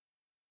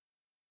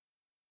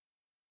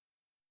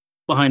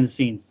behind the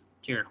scenes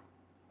here.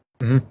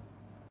 Mm-hmm.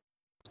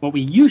 What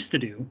we used to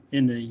do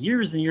in the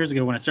years and years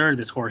ago when I started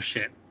this horse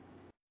shit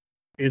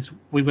is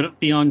we would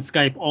be on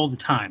Skype all the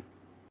time.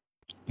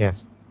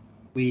 Yes.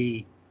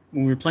 When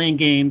we were playing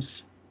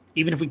games,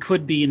 even if we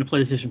could be in a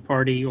PlayStation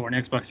party or an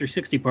Xbox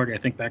 360 party, I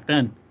think back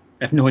then,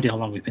 I have no idea how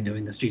long we've been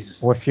doing this,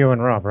 Jesus. With you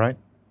and Rob, right?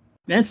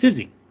 And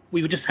Sizzy.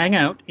 We would just hang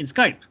out in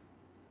Skype.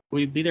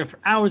 We'd be there for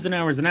hours and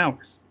hours and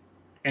hours.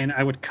 And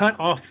I would cut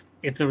off,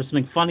 if there was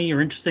something funny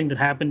or interesting that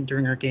happened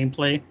during our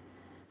gameplay,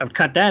 I would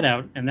cut that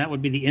out, and that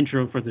would be the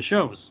intro for the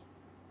shows.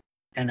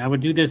 And I would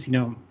do this,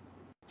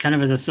 kind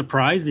of as a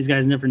surprise. These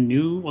guys never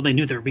knew. Well, they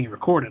knew they were being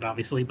recorded,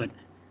 obviously, but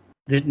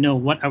they didn't know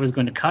what I was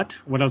going to cut,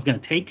 what I was going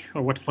to take,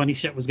 or what funny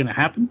shit was going to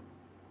happen.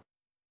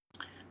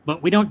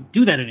 But we don't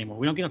do that anymore.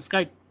 We don't get on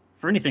Skype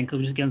for anything because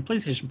we just get on the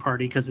PlayStation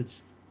party because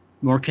it's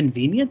more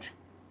convenient,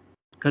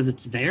 because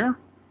it's there.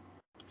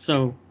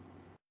 So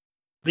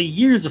the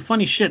years of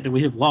funny shit that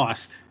we have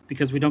lost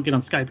because we don't get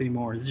on Skype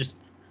anymore is just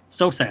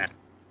so sad.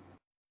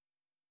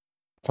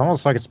 It's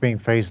almost like it's being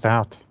phased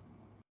out.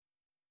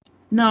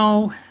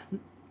 No.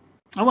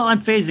 Oh, well,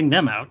 I'm phasing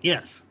them out,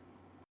 yes.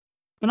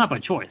 But not by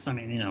choice. I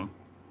mean,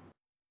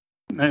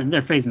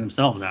 they're phasing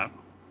themselves out.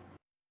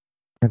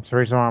 That's the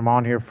reason why I'm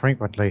on here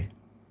frequently.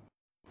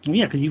 Well,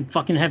 yeah, because you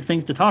fucking have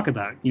things to talk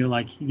about. You're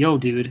like, yo,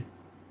 dude.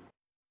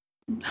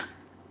 I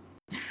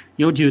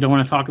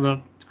want to talk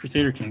about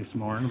Crusader Kings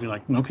some more. And I'll be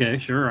like, okay,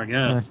 sure, I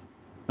guess.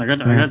 I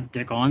got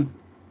dick on.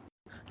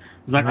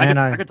 It's like,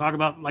 I could talk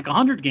about like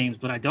 100 games,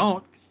 but I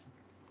don't.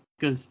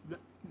 Because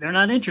they're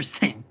not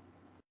interesting.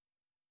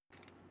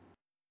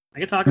 I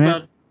could talk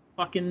about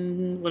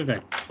fucking... What did I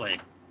play?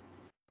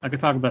 I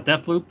could talk about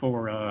Deathloop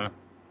or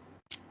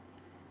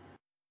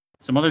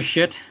some other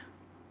shit.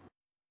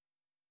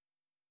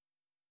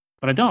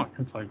 But I don't.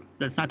 It's like,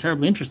 that's not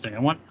terribly interesting. I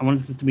want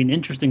this to be an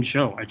interesting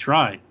show. I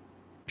try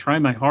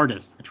my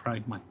hardest.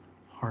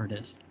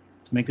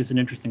 To make this an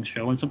interesting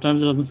show, and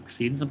sometimes it doesn't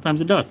succeed, and sometimes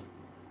it does.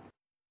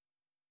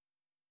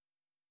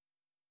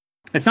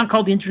 It's not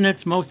called the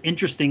internet's most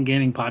interesting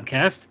gaming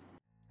podcast.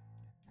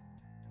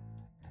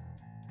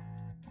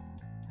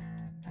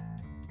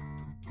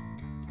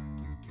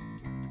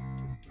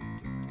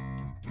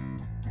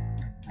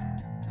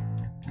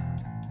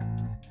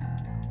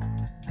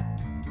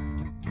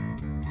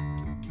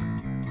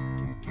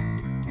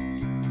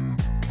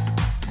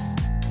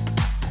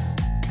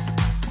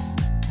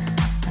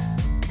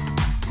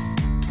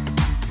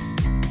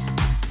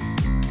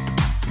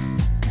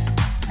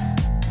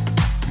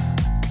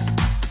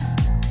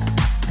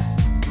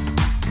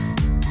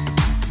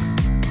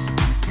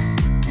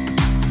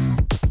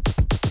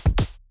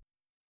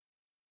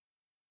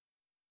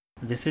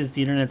 This is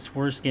the internet's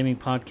worst gaming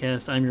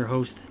podcast. I'm your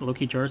host,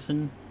 Loki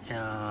Jarson.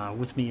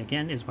 With me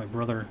again is my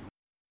brother,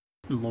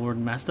 Lord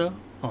Master,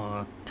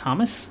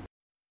 Thomas,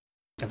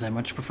 as I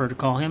much prefer to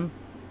call him,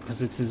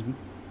 because it's his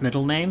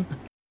middle name.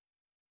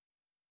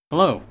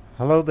 Hello.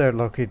 Hello there,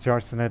 Loki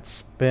Jarson.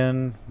 It's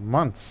been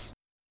months.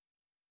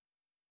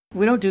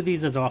 We don't do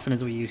these as often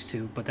as we used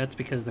to, but that's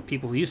because the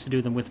people who used to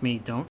do them with me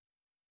don't.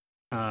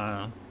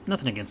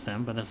 Nothing against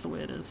them, but that's the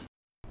way it is.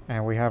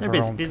 And we have They're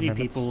our own busy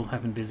commitments. people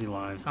having busy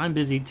lives. I'm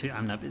busy too.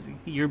 I'm not busy.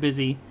 You're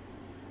busy.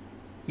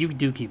 You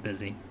do keep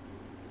busy.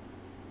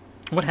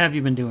 What have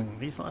you been doing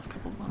these last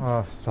couple of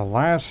months? The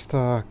last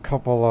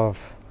couple of...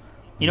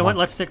 You know what?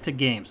 Let's stick to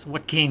games.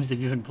 What games have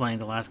you been playing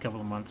the last couple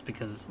of months?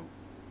 Because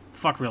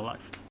fuck real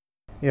life.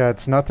 Yeah,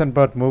 it's nothing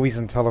but movies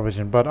and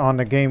television. But on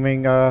the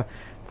gaming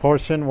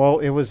portion, well,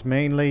 it was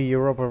mainly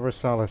Europa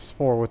Universalis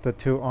 4 with the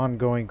 2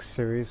 ongoing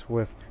series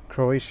with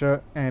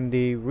Croatia and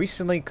the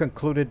recently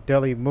concluded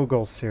Delhi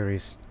Mughal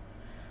series.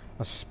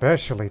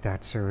 Especially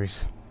that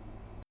series.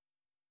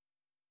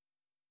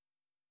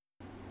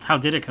 How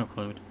did it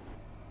conclude?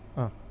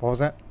 What was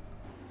that?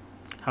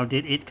 How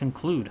did it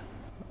conclude?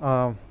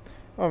 I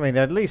mean,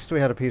 at least we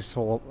had a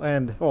peaceful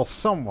end, well,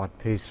 somewhat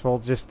peaceful,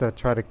 just to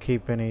try to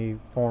keep any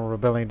form of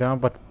rebellion down.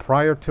 But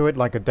prior to it,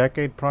 like a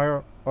decade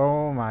prior,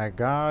 oh my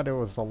god, it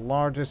was the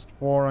largest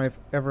war I've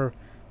ever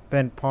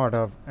been part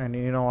of. And,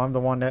 I'm the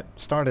one that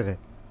started it.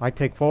 I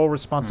take full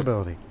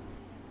responsibility.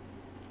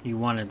 You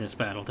wanted this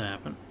battle to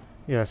happen.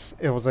 Yes,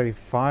 it was a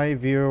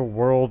 5-year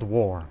world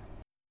war.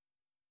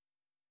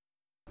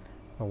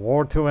 A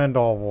war to end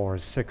all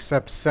wars,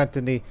 except set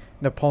in the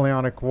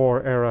Napoleonic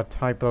War era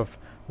type of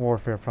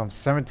warfare from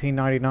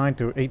 1799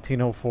 to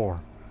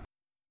 1804.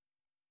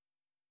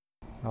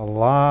 A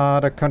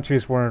lot of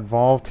countries were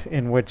involved,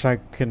 in which I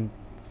can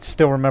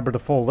still remember the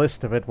full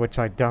list of it, which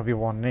I doubt you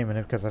want to name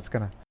it, because that's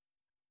going to...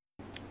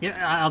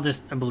 Yeah,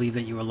 I believe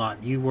that you were a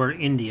lot. You were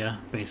India,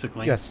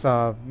 basically. Yes,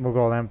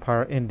 Mughal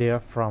Empire,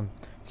 India,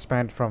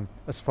 spanned from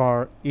as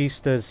far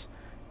east as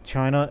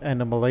China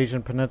and the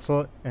Malaysian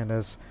Peninsula, and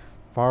as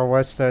far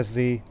west as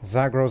the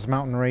Zagros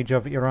mountain range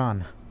of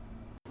Iran.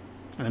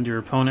 And your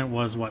opponent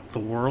was what, the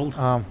world?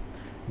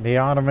 The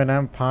Ottoman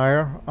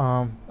Empire.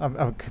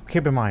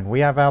 Keep in mind, we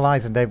have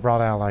allies and they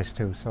brought allies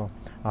too. So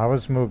I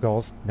was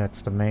Mughals.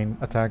 That's the main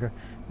attacker,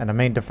 and the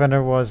main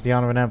defender was the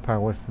Ottoman Empire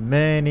with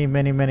many,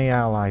 many, many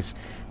allies,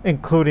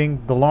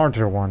 including the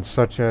larger ones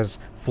such as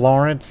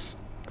Florence,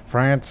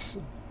 France,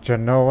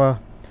 Genoa.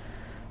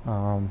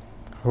 Um,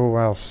 who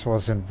else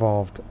was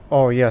involved?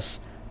 Oh yes,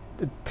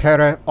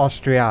 Terre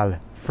Australe,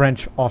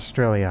 French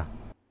Australia.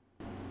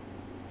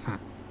 Hmm.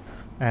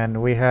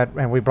 And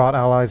we brought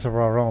allies of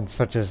our own,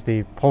 such as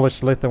the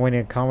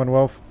Polish-Lithuanian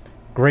Commonwealth,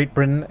 Great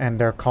Britain and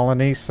their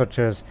colonies, such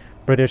as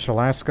British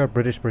Alaska,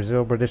 British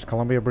Brazil, British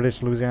Columbia,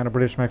 British Louisiana,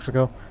 British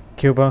Mexico,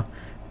 Cuba,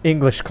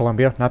 English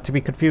Columbia, not to be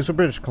confused with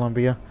British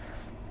Columbia,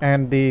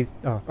 and the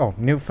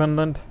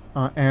Newfoundland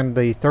and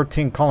the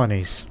 13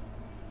 colonies,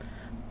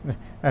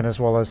 and as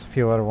well as a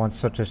few other ones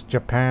such as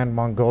Japan,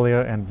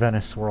 Mongolia, and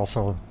Venice were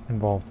also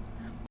involved.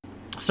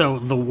 So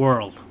the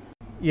world.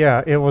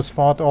 Yeah, it was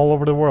fought all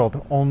over the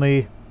world.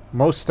 Only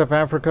most of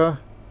Africa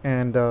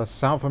and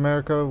South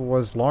America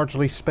was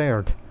largely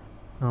spared.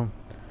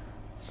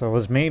 So it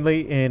was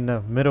mainly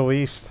in Middle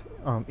East,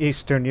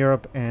 Eastern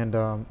Europe,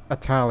 and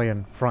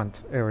Italian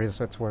front areas.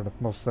 That's where the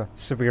most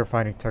severe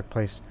fighting took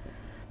place.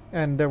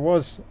 And there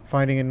was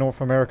fighting in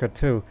North America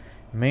too,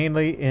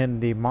 mainly in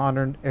the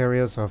modern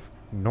areas of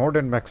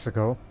northern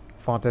Mexico,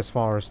 fought as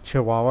far as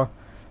Chihuahua,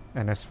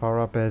 and as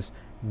far up as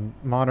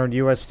modern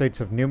U.S.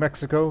 states of New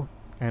Mexico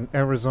and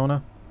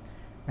Arizona,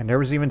 and there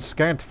was even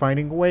scant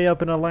fighting way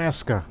up in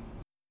Alaska.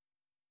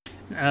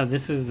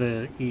 This is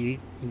the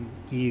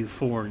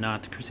EU4,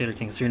 not Crusader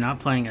Kings. So you're not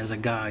playing as a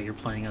guy. You're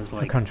playing as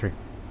like A country.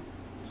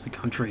 a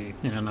country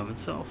in and of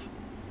itself.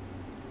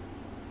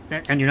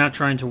 And you're not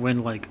trying to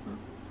win like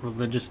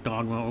religious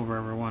dogma over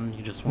everyone.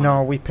 You just want.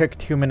 No, we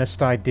picked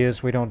humanist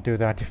ideas. We don't do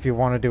that. If you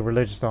want to do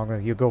religious dogma,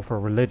 you go for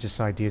religious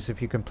ideas.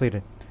 If you complete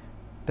it,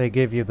 they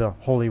give you the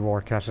Holy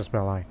War, Casus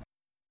Belli.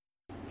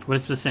 But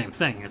it's the same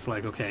thing. It's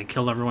like, okay,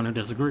 kill everyone who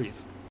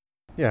disagrees.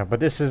 Yeah,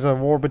 but this is a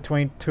war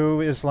between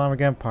two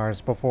Islamic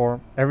empires before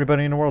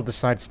everybody in the world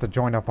decides to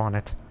join up on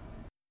it.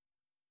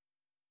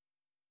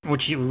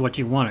 What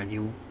you wanted.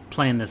 You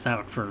planned this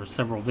out for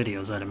several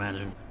videos, I'd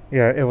imagine.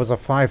 Yeah, it was a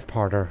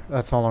 5-parter.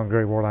 That's how long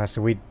Great War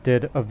lasted. We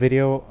did a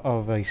video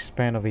of a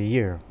span of a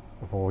year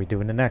before we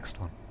do the next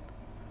one.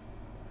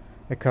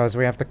 Because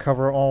we have to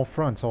cover all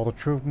fronts, all the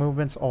troop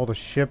movements, all the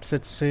ships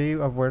at sea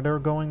of where they're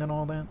going and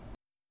all that.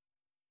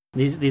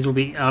 These will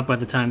be out by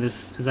the time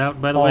this is out,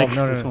 by the way.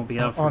 No, This won't be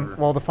out for...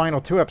 Well, the final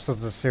 2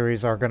 episodes of the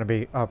series are going to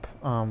be up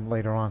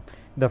later on.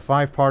 The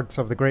 5 parts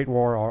of the Great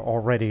War are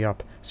already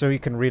up, so you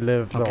can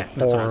relive the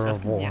horror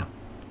of war. Yeah.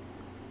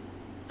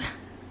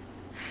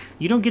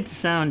 You don't get to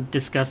sound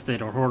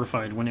disgusted or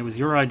horrified when it was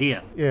your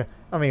idea. Yeah,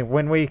 I mean,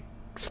 when we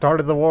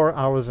started the war,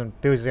 I was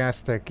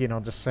enthusiastic,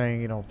 just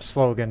saying,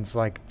 slogans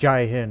like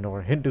Jai Hind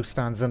or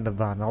Hindustan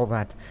Zindabad and all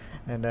that.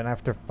 And then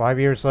after 5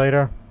 years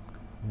later,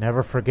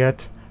 never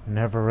forget,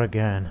 never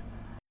again.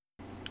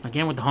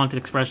 Again with the haunted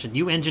expression.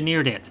 You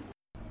engineered it.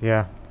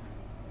 Yeah.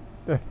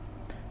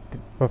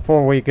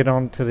 Before we get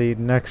on to the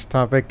next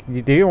topic,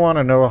 do you want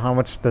to know how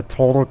much the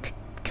total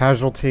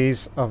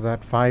casualties of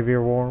that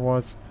 5-year war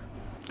was?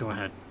 Go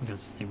ahead,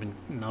 because even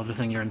another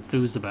thing you're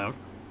enthused about.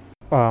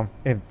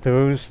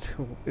 Enthused?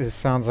 It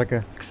sounds like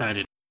a...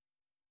 Excited.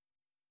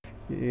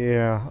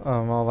 Yeah,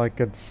 all I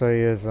could say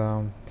is,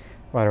 by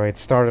the way, it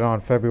started on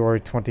February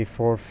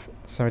 24th,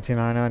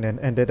 1799, and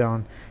ended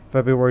on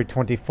February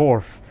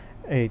 24th,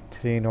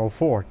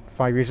 1804.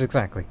 5 years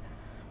exactly.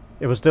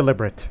 It was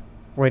deliberate,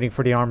 waiting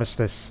for the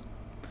armistice.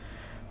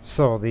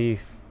 So it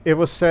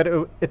said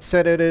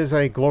it is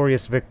a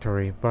glorious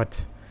victory,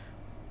 but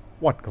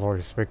what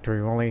glorious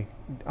victory?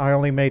 I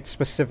only made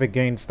specific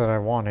gains that I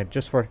wanted,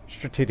 just for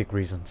strategic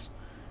reasons.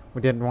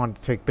 We didn't want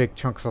to take big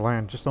chunks of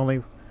land, just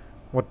only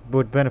what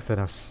would benefit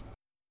us.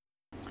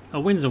 A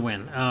win's a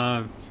win.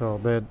 So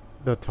the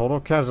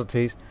total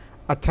casualties,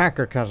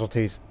 attacker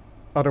casualties,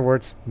 other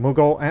words,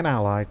 Mughal and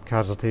Allied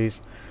casualties,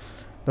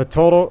 the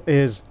total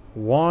is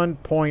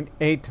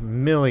 1.8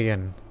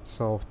 million.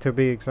 So to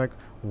be exact,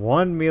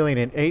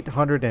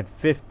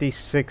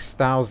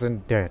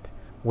 1,856,000 dead,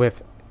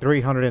 with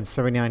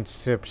 379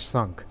 ships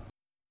sunk.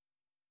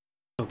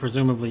 So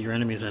presumably your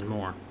enemies had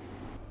more.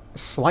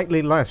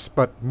 Slightly less,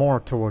 but more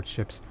towards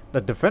ships.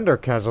 The defender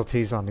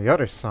casualties on the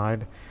other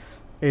side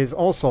is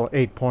also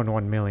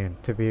 8.1 million,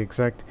 to be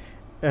exact.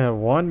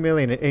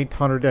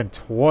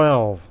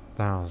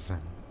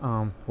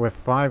 1,812,000, with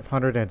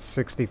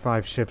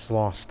 565 ships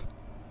lost.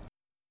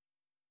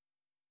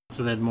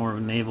 So they had more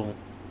of naval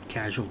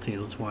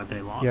casualties, that's why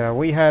they lost. Yeah,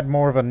 we had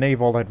more of a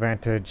naval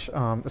advantage,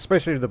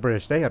 especially the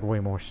British. They had way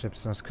more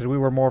ships than us, because we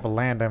were more of a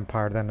land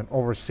empire than an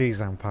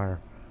overseas empire.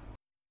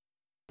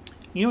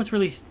 You know what's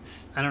really,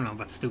 I don't know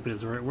about stupid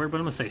is the right word, but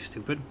I'm going to say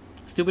stupid.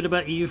 Stupid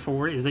about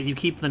EU4 is that you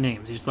keep the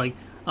names. It's just like,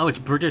 oh, it's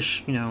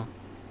British,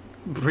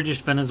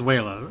 British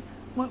Venezuela.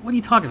 What are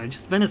you talking about?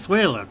 Just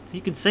Venezuela.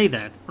 You can say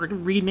that, or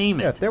rename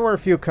it. Yeah, there were a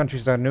few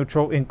countries that are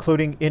neutral,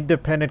 including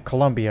independent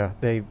Colombia.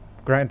 They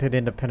granted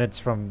independence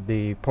from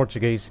the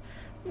Portuguese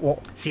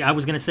Well, See, I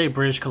was gonna say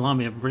British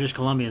Columbia. But British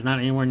Columbia is not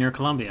anywhere near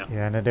Columbia.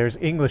 yeah, and then there's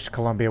English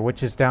Columbia,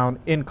 which is down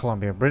in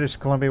Columbia. British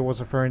Columbia was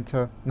referring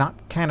to not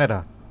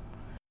Canada.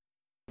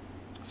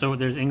 So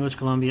there's English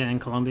Columbia and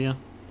Columbia.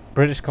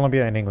 British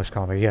Columbia and English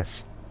Columbia,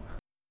 yes.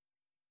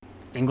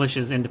 English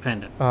is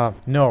independent.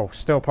 No,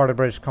 still part of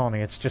British colony.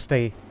 It's just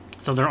a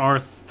So there are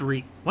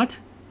three. What?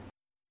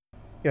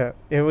 yeah.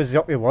 It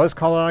was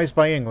colonized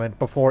by England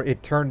before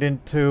it turned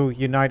into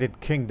United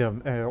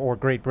Kingdom or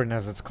Great Britain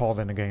as it's called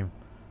in the game.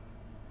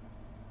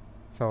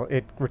 So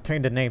it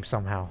retained a name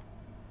somehow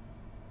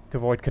to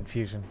avoid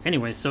confusion.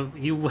 Anyway, so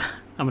you,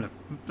 I'm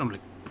gonna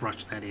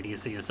brush that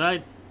idiocy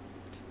aside.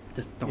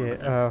 Just don't worry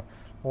about that.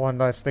 One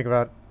last thing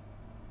about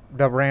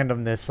the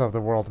randomness of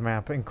the world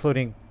map,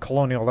 including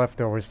colonial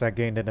leftovers that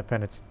gained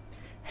independence.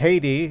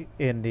 Haiti,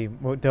 in the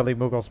Delhi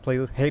Mughals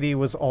playthrough, Haiti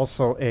was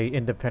also a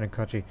independent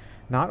country.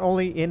 Not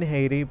only in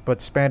Haiti,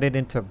 but spanned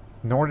into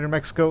northern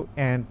Mexico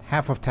and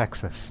half of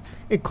Texas,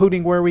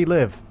 including where we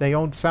live. They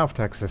owned South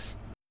Texas.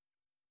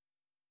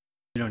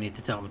 You don't need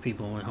to tell the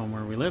people at home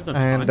where we live. That's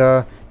And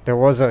fine. there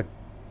was at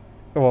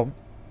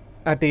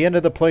the end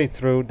of the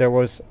playthrough, there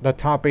was the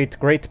top 8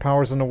 great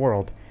powers in the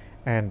world.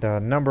 And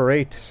number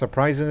 8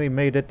 surprisingly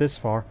made it this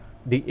far,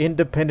 the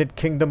independent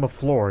Kingdom of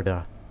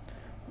Florida.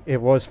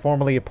 It was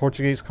formerly a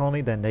Portuguese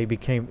colony, then they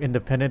became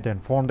independent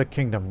and formed a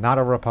kingdom, not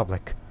a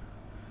republic.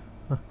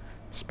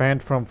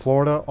 Spanned from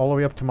Florida all the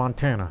way up to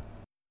Montana.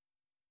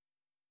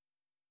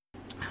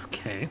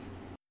 Okay.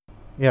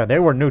 Yeah, they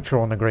were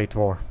neutral in the Great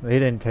War. They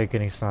didn't take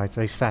any sides.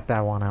 They sat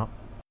that one out.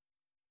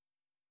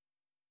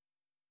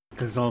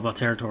 Because it's all about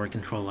territory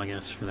control, I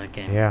guess, for that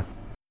game. Yeah.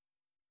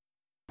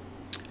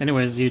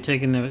 Anyways, you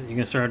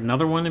gonna start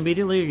another one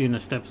immediately, or you gonna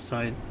step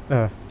aside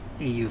Uh,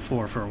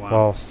 EU4 for a while?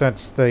 well,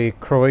 since the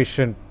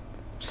Croatian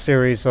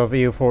series of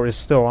EU4 is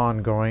still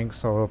ongoing,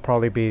 so it'll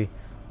probably be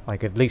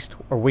like at least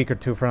a week or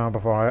two from now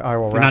before I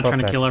will You're wrap not up trying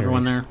to that kill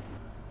everyone series. there.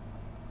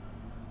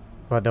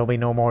 But there'll be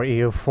no more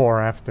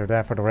EU4 after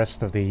that for the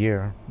rest of the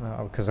year,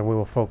 because we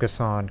will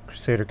focus on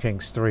Crusader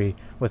Kings 3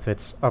 with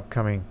its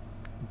upcoming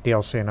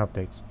DLC and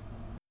updates.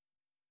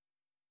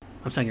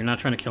 I'm saying you're not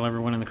trying to kill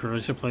everyone in the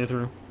Croatia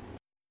playthrough.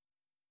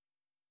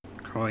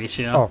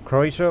 Croatia. Oh,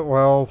 Croatia?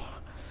 Well,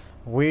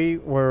 we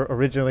were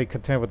originally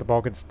content with the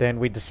Balkans, then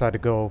we decided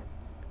to go,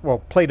 well,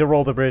 play the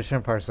role of the British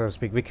Empire, so to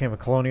speak. Became a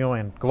colonial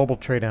and global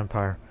trade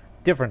empire,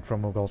 different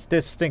from Mughals,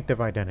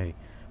 distinctive identity.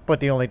 But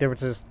the only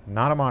difference is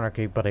not a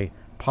monarchy, but a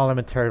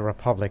parliamentary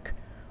republic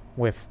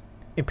with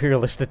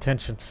imperialist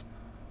intentions.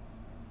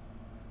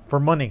 For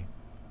money.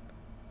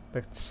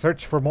 The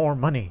search for more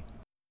money.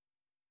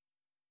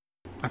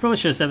 I probably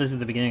should have said this at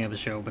the beginning of the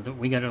show, but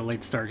we got a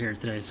late start here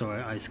today, so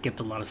I skipped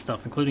a lot of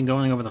stuff, including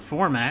going over the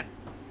format.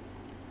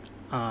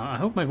 I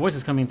hope my voice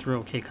is coming through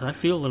okay, because I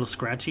feel a little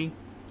scratchy.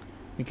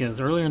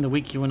 Because earlier in the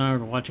week, you and I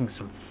were watching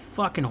some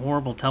fucking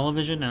horrible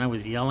television, and I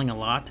was yelling a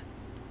lot,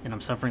 and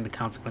I'm suffering the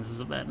consequences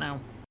of that now.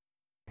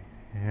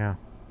 Yeah.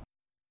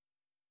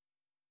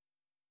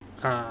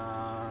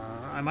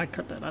 I might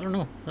cut that. I don't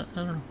know. I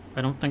don't know.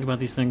 I don't think about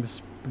these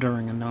things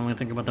during, and I only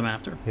think about them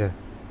after. Yeah.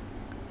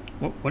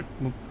 What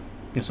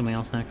give something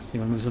else next? You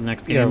want to move to the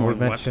next game? Yeah, or we what?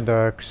 mentioned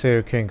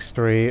Crusader Kings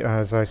 3,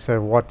 as I said,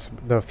 what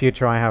the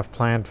future I have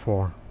planned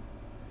for.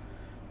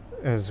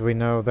 As we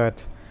know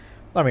that,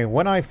 I mean,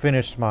 when I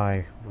finished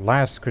my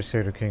last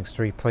Crusader Kings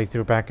 3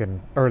 playthrough back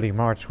in early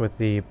March with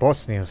the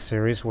Bosnia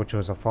series, which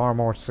was a far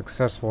more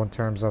successful in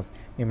terms of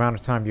the amount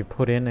of time you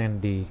put in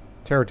and the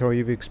territory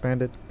you've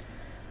expanded.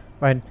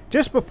 And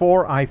just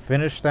before I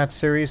finished that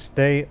series,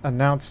 they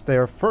announced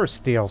their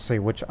first DLC,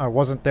 which I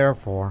wasn't there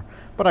for,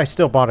 but I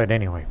still bought it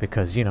anyway,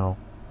 because, you know,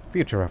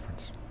 future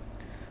reference.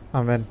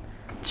 And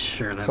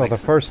Sure, that so makes the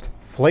sense. first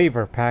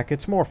flavor pack,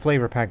 it's more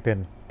flavor pack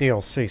than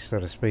DLC, so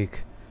to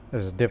speak.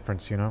 There's a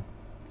difference, you know.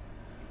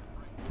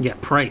 Yeah,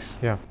 price.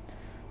 Yeah.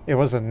 It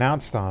was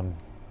announced on,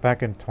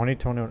 back in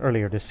 2020,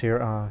 earlier this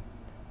year,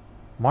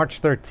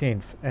 March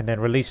 13th, and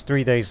then released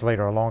 3 days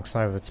later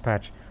alongside of its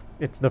patch.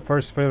 The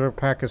first flavor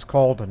pack is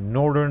called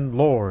Northern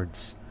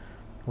Lords,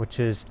 which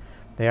is,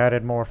 they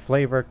added more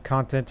flavor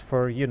content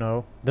for, you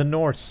know, the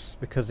Norse,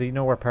 because you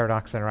know where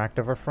Paradox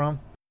Interactive are from.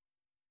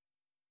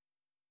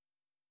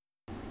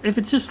 If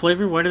it's just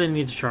flavor, why do they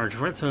need to charge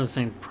for it? So the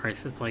same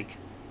price. It's like,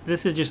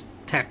 this is just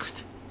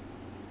text.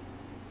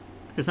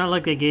 It's not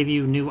like they gave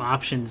you new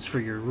options for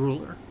your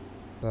ruler.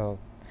 So,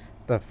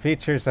 the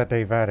features that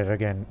they've added,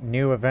 again,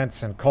 new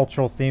events and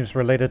cultural themes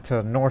related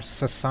to Norse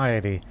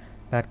society,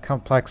 that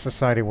complex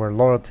society where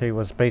loyalty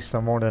was based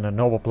on more than a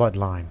noble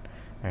bloodline,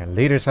 and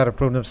leaders had to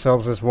prove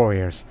themselves as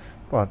warriors,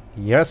 but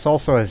yes,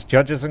 also as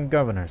judges and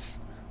governors.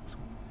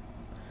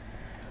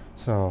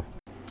 So,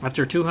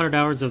 After 200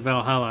 hours of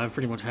Valhalla, I've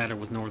pretty much had it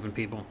with northern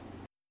people.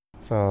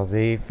 so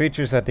the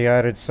features that they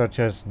added, such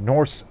as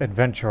Norse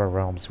adventurer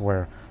realms,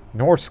 where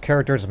Norse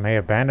characters may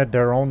abandon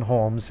their own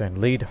homes and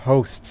lead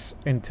hosts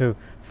into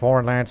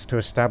foreign lands to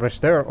establish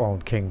their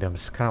own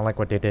kingdoms, kind of like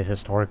what they did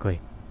historically.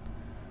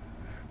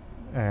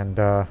 And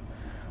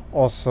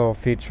also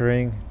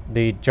featuring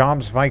the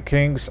Joms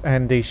Vikings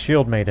and the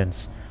Shield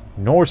Maidens.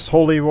 Norse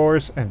holy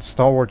wars and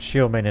stalwart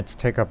shield maidens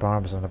take up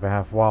arms on the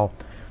behalf, while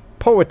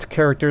poet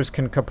characters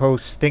can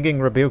compose stinging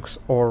rebukes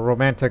or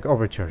romantic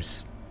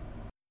overtures.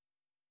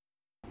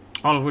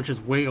 All of which is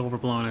way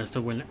overblown as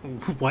to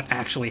what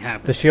actually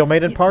happened. The shield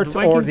maiden part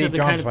or the the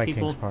John's kind of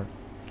Vikings part?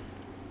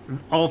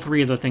 All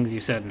three of the things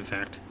you said, in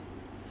fact,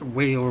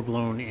 way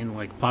overblown in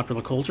like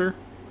popular culture.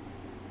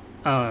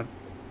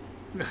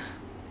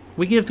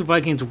 We give the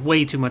Vikings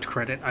way too much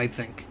credit, I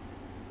think.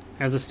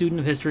 As a student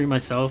of history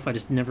myself, I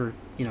just never,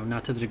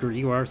 not to the degree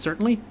you are,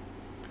 certainly,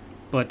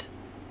 but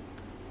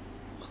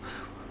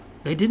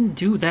they didn't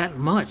do that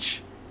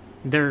much.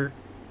 Their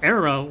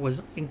era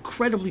was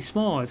incredibly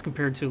small as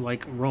compared to,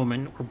 like,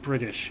 Roman or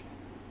British.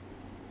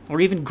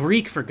 Or even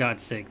Greek, for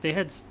God's sake.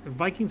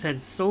 Vikings had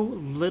so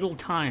little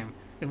time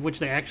in which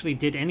they actually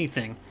did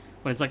anything.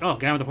 But it's like, oh,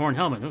 guy with the horn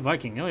helmet, the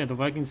Viking. Oh yeah, the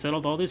Vikings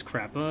settled all this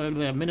crap.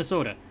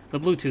 Minnesota, the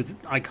Bluetooth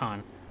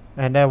icon.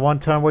 And that one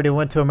time where they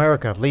went to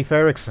America, Leif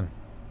Erikson.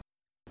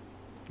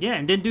 Yeah,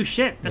 and didn't do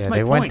shit. That's my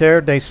they point. Went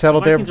there, they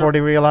settled there before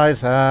they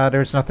realized,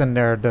 there's nothing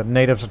there. The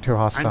natives are too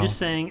hostile. I'm just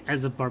saying,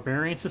 as a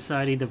barbarian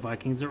society, the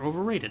Vikings are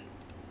overrated.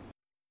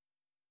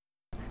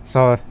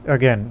 So,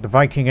 again, the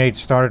Viking Age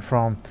started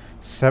from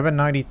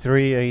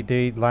 793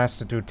 AD,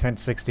 lasted through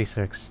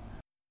 1066.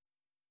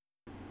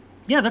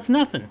 Yeah, that's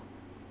nothing.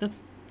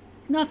 That's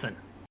nothing.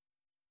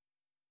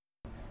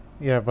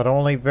 Yeah, but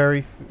only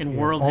very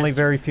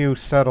few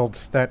settled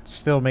that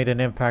still made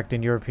an impact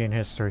in European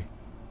history.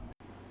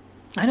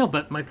 I know,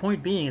 but my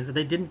point being is that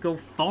they didn't go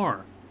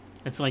far.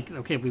 It's like,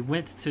 okay, we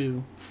went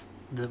to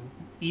the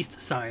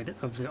east side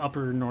of the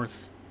upper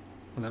north,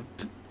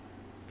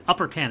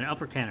 upper Canada,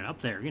 up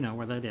there,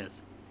 where that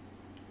is.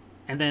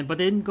 And then, but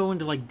they didn't go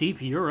into like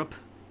deep Europe.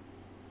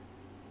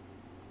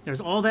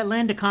 There's all that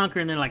land to conquer,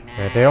 and they're like, nah.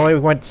 Yeah, they only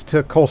went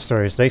to coast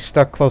areas. They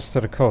stuck close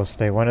to the coast.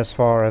 They went as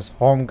far as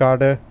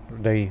Holmgarde,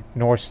 the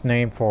Norse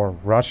name for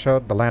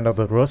Russia, the land of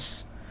the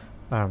Rus.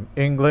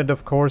 England,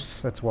 of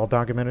course, that's well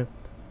documented.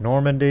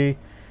 Normandy,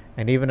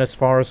 and even as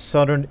far as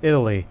southern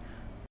Italy.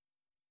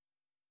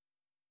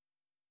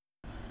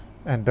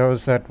 And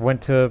those that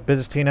went to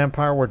Byzantine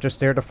Empire were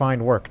just there to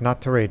find work, not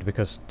to raid,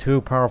 because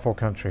too powerful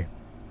country.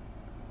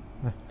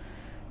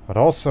 But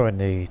also in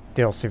the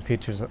DLC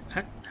features...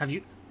 Have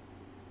you...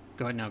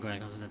 Go ahead.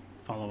 I'll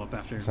follow up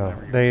after. So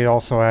they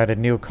also added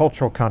new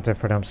cultural content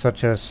for them,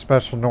 such as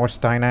special Norse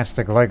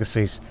dynastic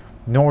legacies,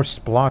 Norse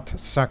blot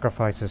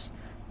sacrifices,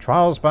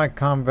 trials by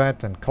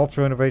combat, and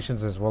cultural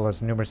innovations, as well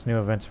as numerous new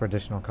events for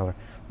additional color.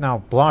 Now,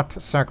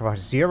 blot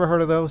sacrifices. You ever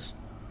heard of those?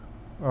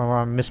 Or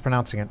I'm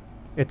mispronouncing it.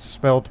 It's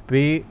spelled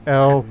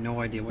B-L... I have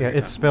no idea what you're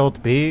it's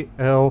spelled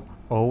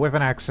B-L-O with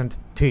an accent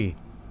T.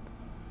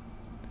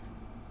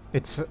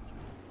 It's...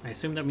 I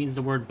assume that means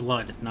the word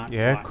blood, not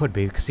yeah, blot. It could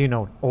be, because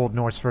Old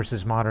Norse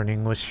versus Modern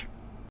English.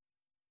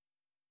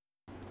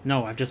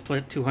 No, I've just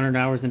played 200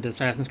 hours into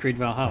Assassin's Creed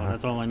Valhalla.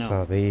 That's all I know.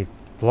 So the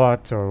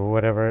blot, or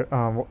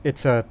whatever,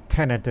 it's a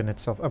tenet in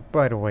itself.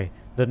 By the way,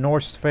 the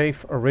Norse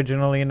faith,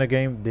 originally in the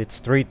game, it's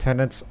 3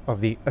 tenets of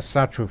the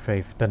Asatru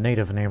faith, the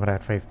native name of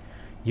that faith.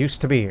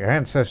 Used to be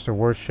ancestor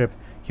worship,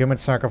 human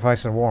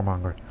sacrifice, and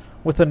warmonger.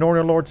 With the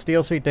Northern Lords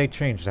DLC, they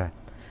changed that.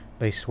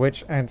 They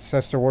switched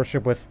ancestor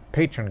worship with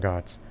patron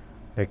gods.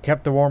 They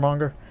kept the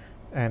warmonger,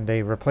 and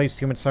they replaced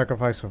human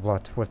sacrifice with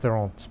blood, with their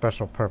own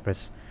special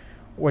purpose.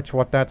 Which,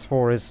 what that's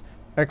for is,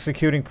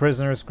 executing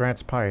prisoners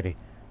grants piety,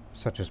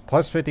 such as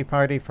plus 50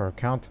 piety for a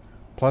count,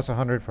 plus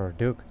 100 for a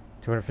duke,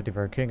 250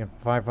 for a king, and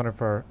 500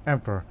 for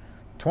emperor.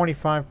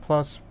 25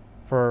 plus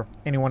for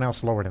anyone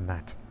else lower than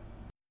that.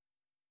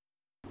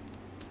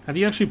 Have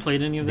you actually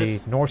played any of this?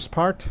 The Norse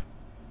part?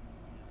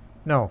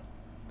 No.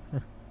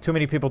 Too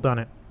many people done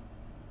it.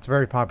 It's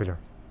very popular.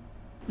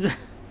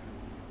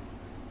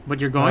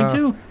 But you're going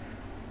to?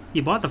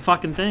 You bought the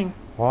fucking thing.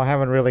 Well, I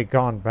haven't really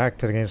gone back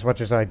to the game as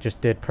much as I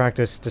just did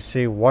practice to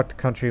see what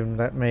country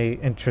that may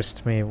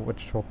interest me,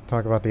 which we'll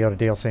talk about the other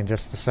DLC in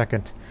just a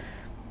second,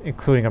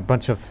 including a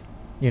bunch of,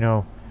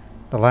 the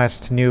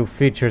last new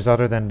features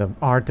other than the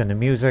art and the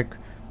music,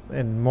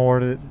 and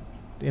more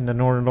in the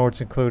Northern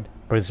Lords include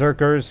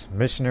berserkers,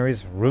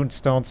 missionaries,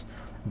 runestones,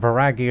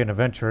 Varagian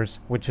adventurers,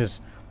 which is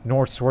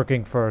Norse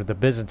working for the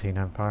Byzantine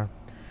Empire,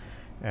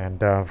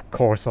 and of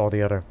course all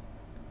the other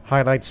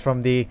highlights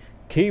from the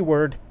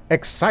keyword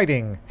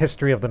exciting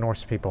history of the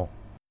Norse people.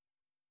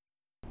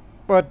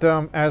 But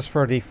as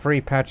for the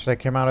free patch that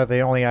came out of,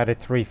 they only added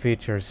 3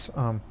 features,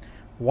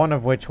 one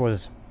of which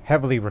was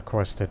heavily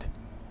requested.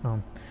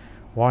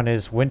 One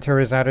is winter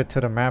is added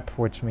to the map,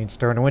 which means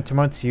during the winter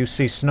months you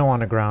see snow on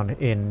the ground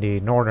in the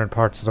northern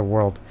parts of the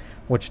world,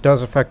 which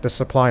does affect the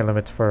supply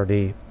limit for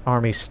the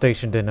armies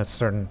stationed in a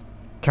certain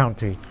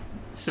county.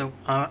 So,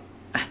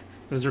 it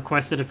was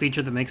requested a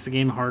feature that makes the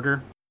game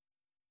harder?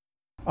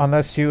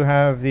 Unless you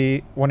have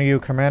one of you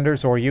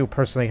commanders, or you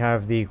personally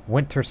have the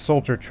Winter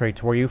Soldier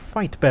trait, where you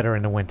fight better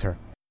in the winter.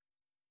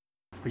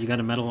 Where you got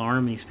a metal arm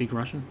and you speak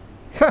Russian?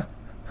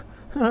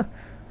 And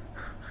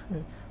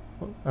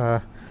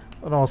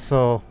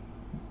also,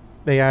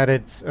 they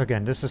added,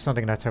 again, this is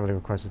something that's heavily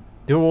requested,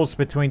 duels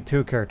between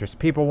 2 characters.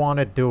 People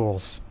wanted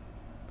duels.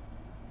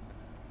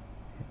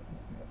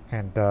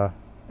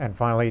 And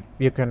finally,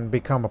 you can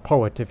become a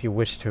poet if you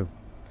wish to,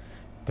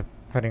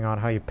 depending on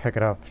how you pick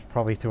it up,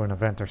 probably through an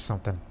event or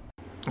something.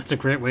 It's a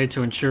great way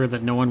to ensure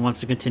that no one wants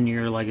to continue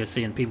your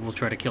legacy and people will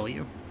try to kill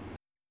you.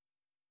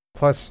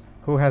 Plus,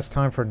 who has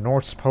time for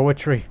Norse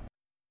poetry?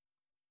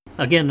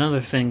 Again, another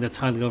thing that's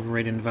highly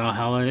overrated in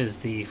Valhalla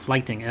is the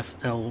flyting,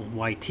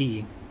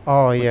 Flyt.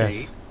 Oh,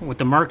 yes. With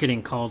the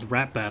marketing called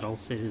rap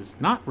battles. It is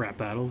not rap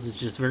battles, it's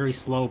just very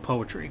slow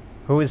poetry.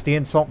 Who is the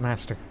insult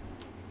master?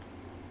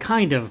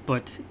 Kind of,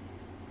 but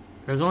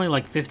there's only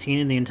like 15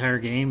 in the entire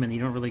game, and you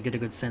don't really get a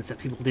good sense that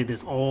people did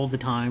this all the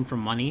time for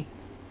money.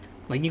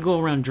 Like, you go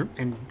around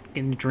and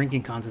get into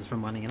drinking contests for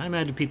money, and I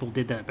imagine people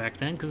did that back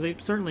then, because they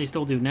certainly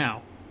still do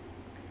now.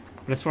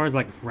 But as far as,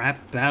 like,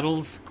 rap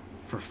battles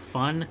for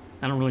fun,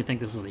 I don't really think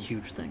this was a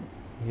huge thing.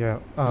 Yeah.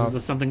 This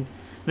is something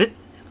that,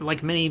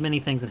 like many, many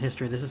things in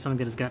history, this is something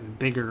that has gotten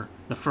bigger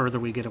the further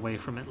we get away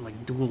from it,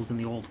 like duels in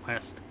the Old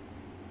West.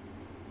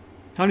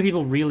 How many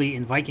people really,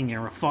 in Viking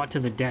era, fought to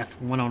the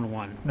death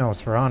one-on-one? No,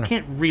 it's for honor.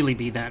 Can't really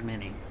be that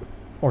many.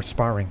 Or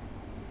sparring.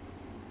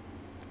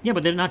 Yeah,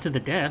 but they're not to the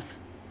death.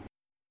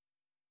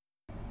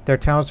 Their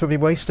talents would be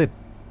wasted.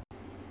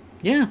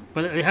 Yeah,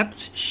 but it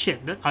happens.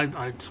 Shit,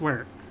 I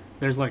swear,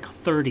 there's like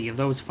 30 of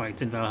those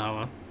fights in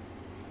Valhalla.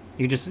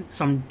 You just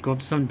go up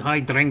to some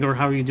hi Drengr,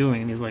 how are you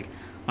doing? And he's like,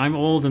 I'm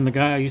old and the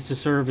guy I used to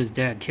serve is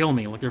dead. Kill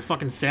me. Like they're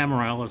fucking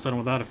samurai all of a sudden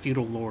without a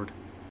feudal lord.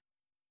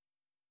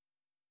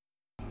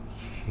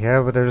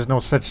 Yeah, but there's no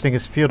such thing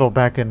as feudal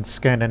back in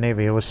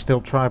Scandinavia. It was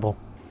still tribal.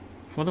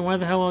 Well, then why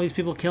the hell are all these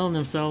people killing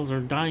themselves or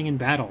dying in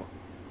battle?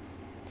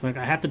 It's like,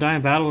 I have to die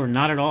in battle or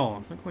not at all.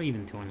 It's like, what are you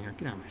even doing here?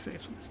 Get out of my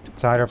face with this stupid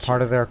It's either shit.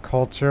 part of their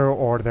culture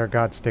or their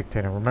gods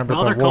dictating. Remember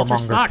Well, the their culture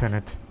warmonger sucked.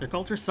 tenet. Their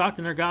culture sucked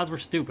and their gods were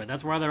stupid.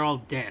 That's why they're all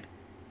dead.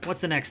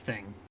 What's the next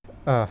thing?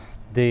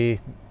 The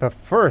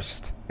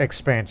first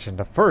expansion,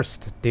 the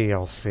first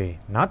DLC,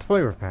 not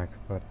flavor pack,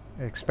 but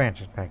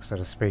expansion pack, so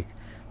to speak,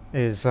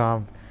 is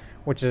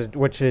which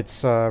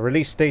its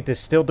release date is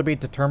still to be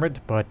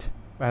determined, but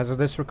as of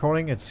this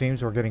recording, it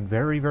seems we're getting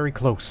very, very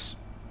close.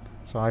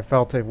 So I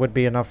felt it would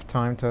be enough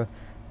time to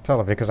tell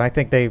it, because I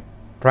think they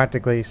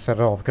practically said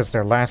it all, because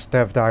their last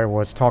dev diary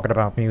was talking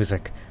about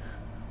music,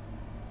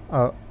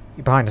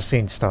 behind the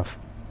scenes stuff.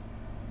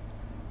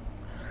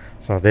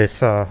 So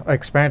this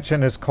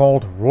expansion is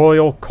called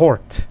Royal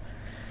Court,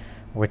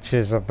 which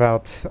is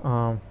about,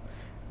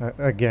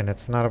 again,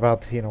 it's not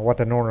about, what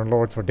the Northern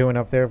Lords were doing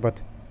up there,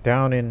 but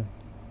down in,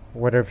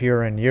 whether if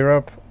you're in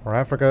Europe or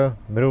Africa,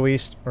 Middle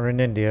East, or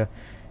in India,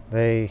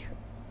 they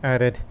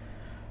added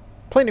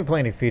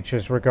plenty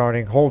features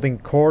regarding holding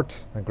court,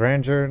 the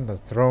grandeur, the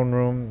throne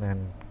room,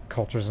 and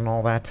cultures and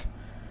all that.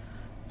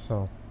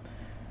 So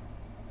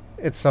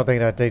it's something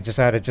that they just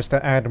added just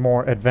to add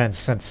more events,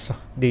 since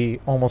the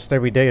almost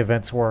everyday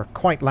events were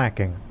quite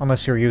lacking,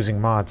 unless you're using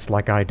mods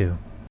like I do.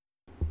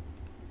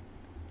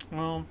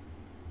 Well,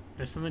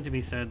 there's something to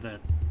be said that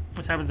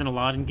this happens in a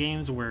lot in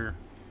games where,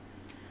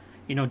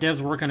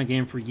 devs work on a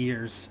game for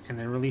years and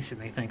they release it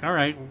and they think, all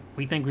right,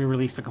 we think we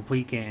released a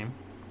complete game.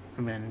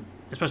 And then,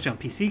 especially on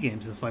PC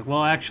games, it's like,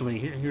 well, actually,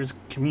 here's a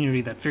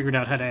community that figured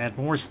out how to add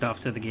more stuff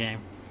to the game,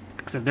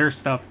 except their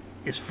stuff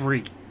is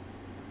free.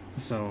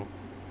 So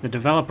the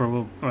developer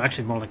will, or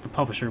actually more like the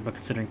publisher, but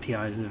considering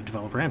PI is the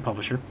developer and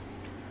publisher,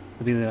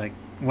 they'll be like,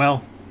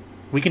 well,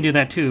 we can do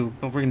that too,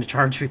 but we're going to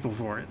charge people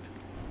for it.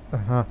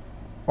 Uh-huh.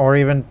 Or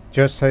even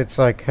just, it's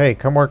like, hey,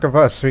 come work with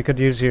us, we could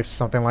use you,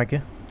 something like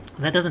you.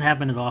 That doesn't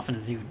happen as often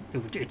as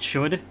it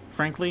should,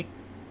 frankly.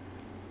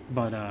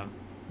 But,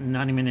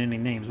 not even any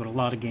names, but a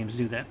lot of games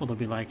do that. Well, they'll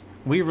be like,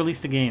 we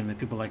released a game, and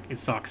people are like, it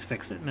sucks,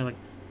 fix it. And they're like,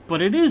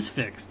 but it is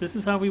fixed. This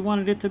is how we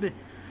wanted it to be.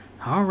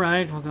 All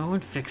right, we'll go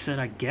and fix it,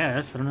 I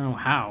guess. I don't know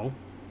how.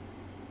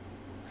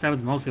 That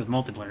was mostly with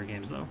multiplayer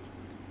games, though.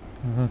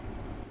 Mm-hmm.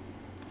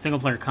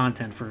 Single-player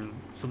content for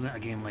a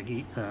game like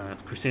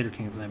Crusader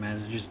Kings, I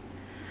imagine, is just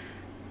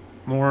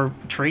more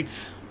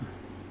traits.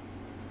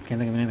 Can't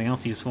think of anything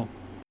else useful.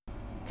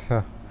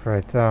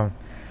 Right,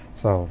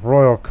 so,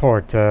 Royal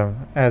Court,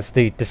 as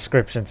the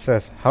description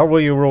says, how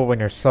will you rule when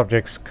your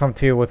subjects come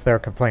to you with their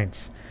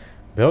complaints?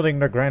 Building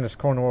the grandest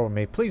corner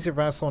may please your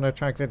vassal and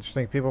attract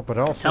interesting people, but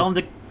also... Tell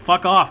them to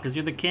fuck off, because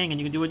you're the king and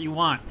you can do what you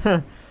want.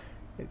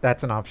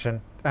 That's an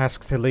option.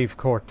 Ask to leave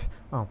court.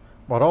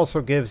 But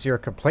also gives your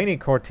complaining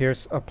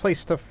courtiers a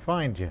place to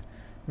find you.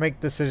 Make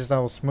decisions that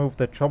will smooth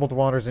the troubled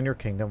waters in your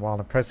kingdom while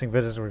impressing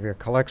visitors with your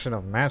collection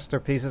of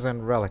masterpieces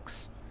and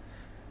relics.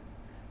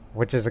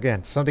 Which is,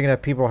 again, something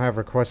that people have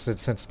requested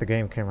since the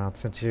game came out,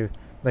 since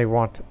they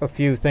want a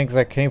few things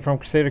that came from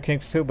Crusader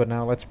Kings 2, but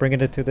now let's bring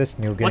it into this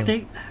new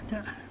game.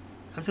 I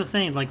was just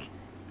saying, like,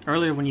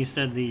 earlier when you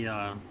said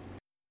the,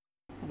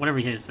 whatever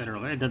you said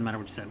earlier, it doesn't matter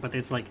what you said, but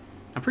it's like,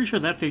 I'm pretty sure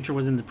that feature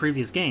was in the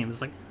previous game.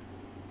 It's like,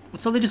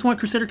 so they just want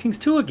Crusader Kings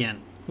 2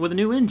 again, with a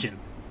new engine.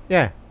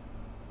 Yeah.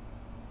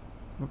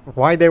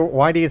 Why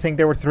do you think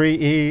there were 3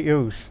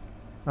 EUs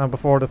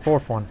before the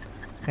 4th one?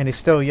 And he's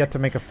still yet to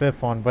make a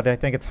 5th one, but I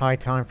think it's high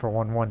time for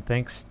one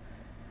thinks.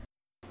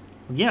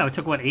 Yeah, it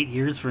took, 8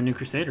 years for New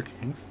Crusader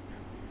Kings?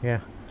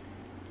 Yeah.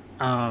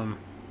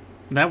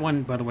 That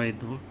one, by the way,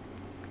 the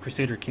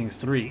Crusader Kings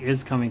 3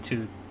 is coming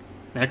to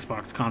the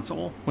Xbox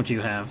console, which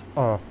you have.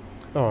 Oh,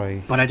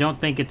 oh, But I don't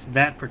think it's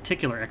that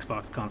particular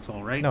Xbox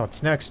console, right? no,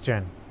 it's next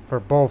gen for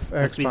both So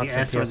it has to be the Xbox and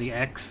S or PS. the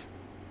X.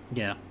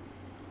 Yeah.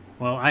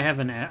 Well, I have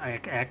an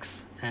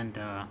X, and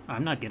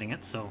I'm not getting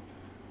it, so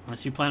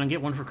unless you plan on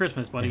getting one for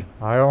Christmas, buddy.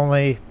 I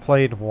only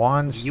played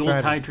one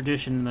Yuletide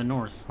tradition in the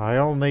Norse. I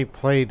only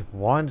played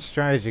one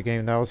strategy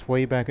game that was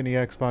way back in the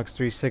Xbox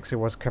 360. It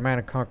was Command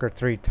and Conquer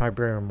 3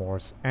 Tiberium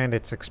Wars and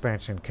its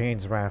expansion,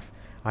 Kane's Wrath.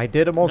 I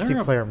did a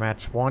multiplayer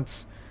match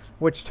once,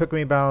 which took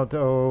me about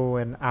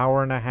an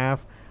hour and a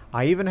half.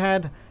 I even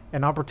had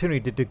an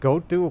opportunity to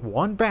go do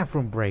one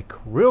bathroom break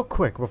real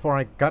quick before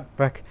I got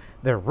back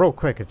there real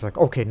quick. It's like,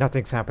 okay,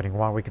 nothing's happening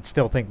while we could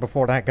still think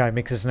before that guy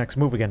makes his next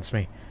move against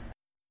me.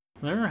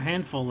 There are a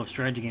handful of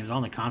strategy games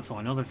on the console.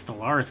 I know that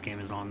Stellaris game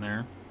is on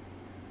there.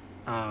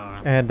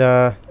 And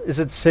is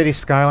it City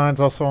Skylines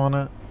also on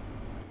it?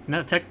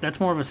 That's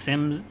more of a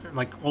Sims,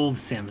 like old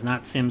Sims,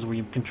 not Sims where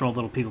you control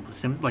little people,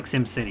 but like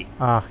Sim City.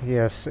 Ah,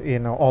 yes,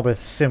 all the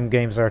sim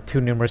games are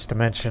too numerous to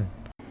mention.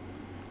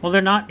 Well,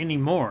 they're not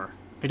anymore.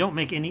 They don't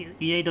make any.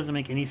 EA doesn't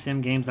make any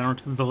sim games that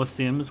aren't The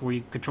Sims, where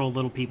you control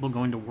little people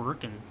going to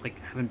work and like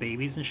having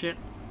babies and shit.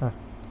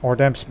 Or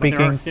them But there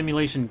are speaking,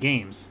 simulation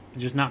games,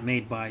 they're just not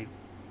made by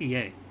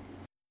EA.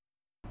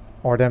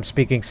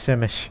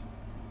 Simish.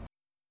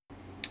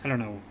 I don't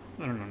know.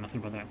 I don't know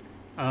nothing about that.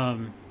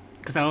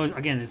 Because I always,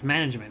 again, it's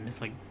management.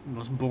 It's like the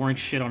most boring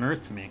shit on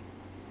earth to me.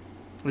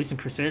 At least in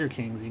Crusader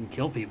Kings, you can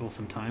kill people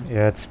sometimes.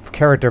 Yeah, it's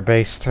character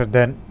based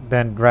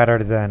than rather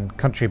than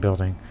country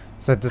building.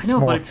 So it's I know,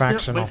 more but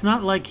factional. it's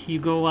not like you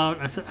go out.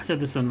 I said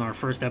this in our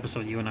first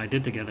episode you and I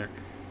did together.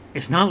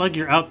 It's not like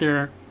you're out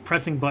there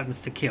pressing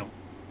buttons to kill.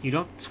 You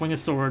don't swing a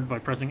sword by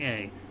pressing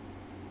A.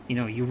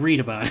 You read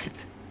about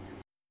it.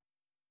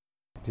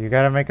 You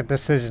gotta make a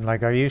decision.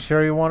 Like, are you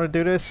sure you want to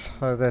do this?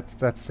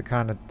 That's the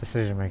kind of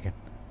decision making.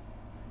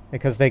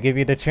 Because they give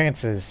you the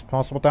chances,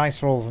 possible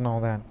dice rolls, and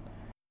all that.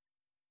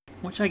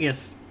 Which I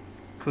guess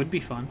could be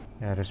fun.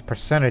 Yeah, there's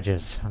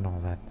percentages and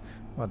all that.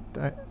 But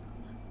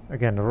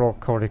again, the roll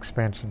code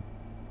expansion.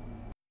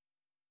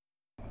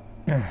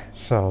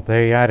 So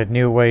they added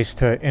new ways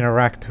to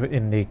interact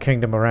in the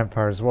Kingdom or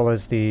Empire, as well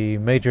as the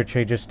major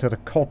changes to the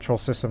cultural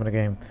system of the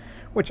game,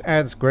 which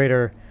adds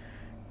greater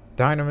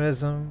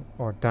dynamism.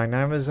 What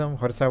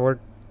is that word?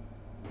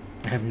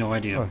 I have no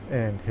idea.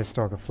 And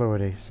historical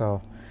fluidity.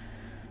 So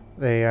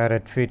they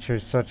added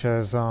features such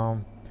as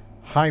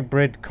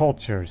hybrid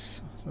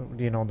cultures, so,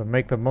 to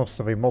make the most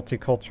of a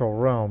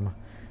multicultural realm,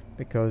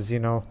 because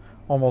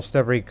almost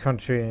every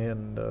country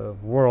in the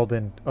world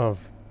of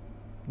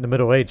the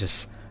Middle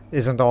Ages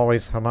isn't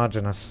always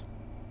homogeneous.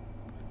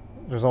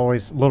 There's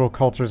always little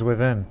cultures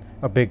within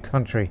a big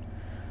country.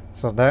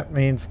 So that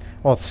means,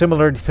 well,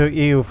 similar to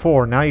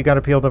EU4, now you got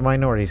to appeal to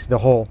minorities, the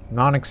whole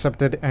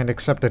non-accepted and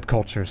accepted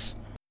cultures.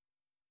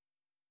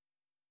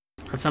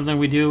 That's something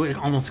we do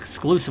almost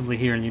exclusively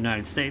here in the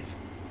United States.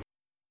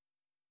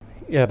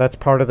 Yeah, that's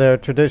part of their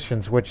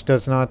traditions, which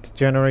does not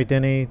generate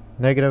any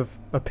negative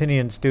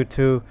opinions due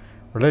to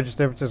religious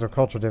differences or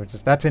cultural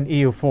differences. That's in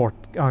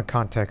EU4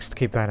 context,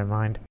 keep that in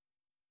mind.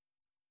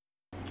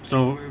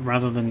 So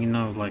rather than,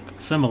 like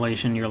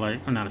assimilation, you're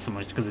like, not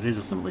assimilation, because it is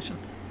assimilation.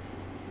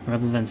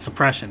 Rather than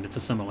suppression, it's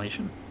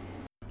assimilation.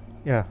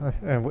 Yeah,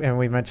 and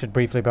we mentioned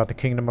briefly about the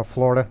Kingdom of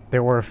Florida.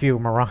 There were a few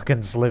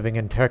Moroccans living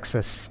in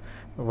Texas,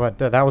 but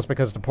that was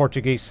because the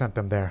Portuguese sent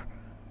them there.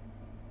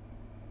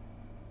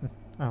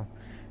 Oh,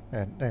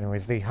 and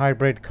anyways, the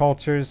hybrid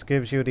cultures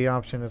gives you the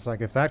option. It's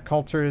like if that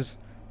culture is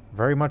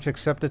very much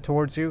accepted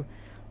towards you,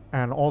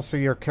 and also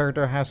your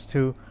character has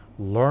to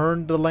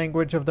learn the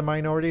language of the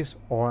minorities,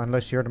 or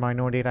unless you're the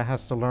minority that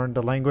has to learn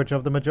the language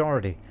of the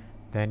majority,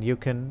 then you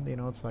can,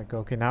 it's like,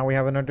 okay, now we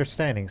have an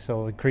understanding,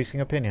 so increasing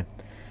opinion.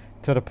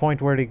 To the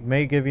point where they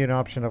may give you an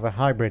option of a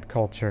hybrid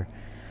culture.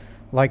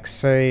 Like,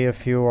 say,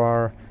 if you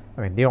are,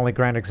 the only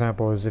grand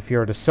example is if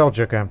you're the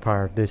Seljuk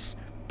Empire, this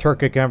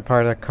Turkic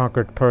empire that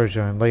conquered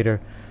Persia and later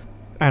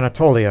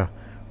Anatolia,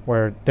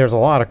 where there's a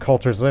lot of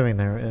cultures living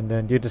there, and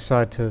then you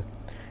decide to,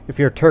 if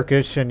you're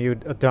Turkish and you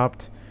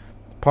adopt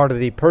part of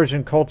the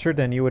Persian culture,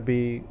 then you would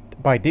be,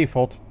 by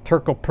default,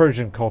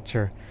 Turco-Persian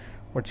culture,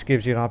 which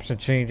gives you an option of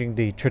changing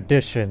the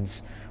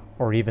traditions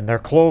or even their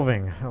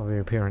clothing, or the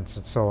appearance,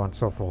 and so on and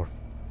so forth.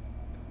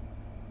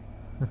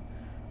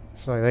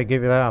 So they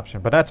give you that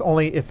option. But that's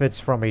only if it's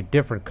from a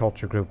different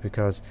culture group,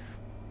 because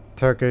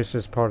Turkish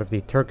is part of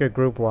the Turkic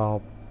group,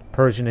 while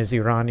Persian is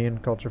Iranian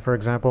culture, for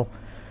example.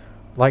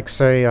 Like,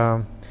 say,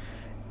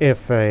 if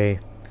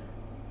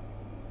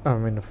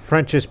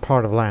French is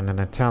part of land and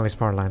Italian is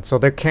part of land. So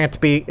there can't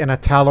be an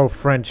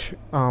Italo-French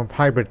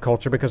hybrid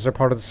culture because they're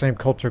part of the same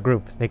culture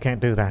group. They can't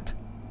do that.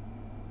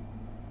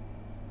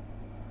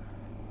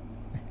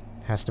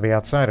 It has to be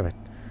outside of it.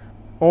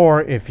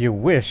 Or, if you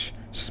wish,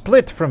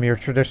 split from your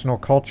traditional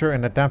culture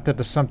and adapt it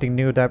to something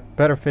new that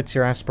better fits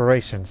your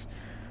aspirations.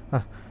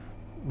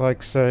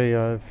 Like, say,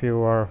 if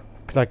you are,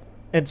 like,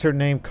 insert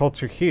name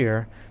culture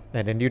here,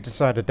 and then you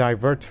decide to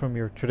divert from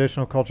your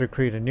traditional culture,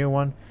 create a new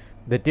one,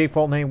 the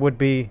default name would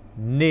be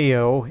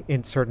Neo,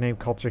 insert name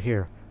culture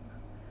here.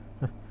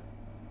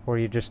 Or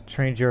you just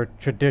change your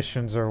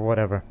traditions or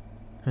whatever.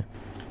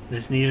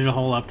 This needed a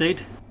whole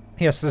update?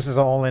 Yes, this is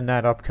all in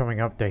that upcoming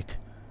update.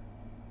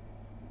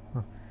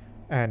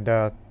 And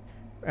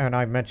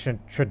I mentioned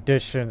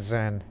traditions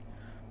and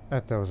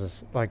ethos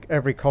is like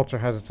every culture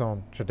has its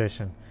own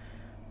tradition.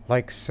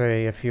 Like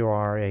say if you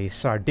are a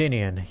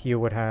Sardinian, you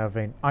would have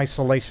an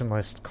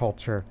isolationist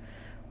culture,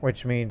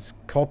 which means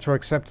cultural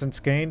acceptance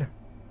gained,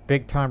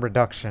 big time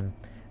reduction,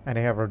 and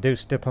they have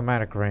reduced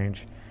diplomatic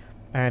range,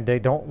 and they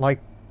don't like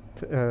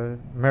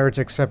marriage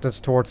acceptance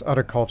towards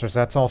other cultures.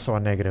 That's also a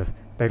negative.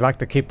 They like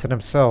to keep to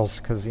themselves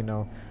because, you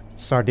know,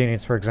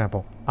 Sardinians, for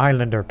example,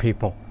 islander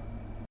people.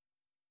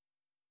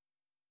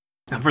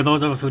 And for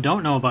those of us who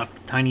don't know about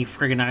tiny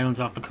friggin' islands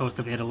off the coast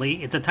of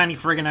Italy, it's a tiny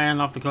friggin'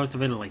 island off the coast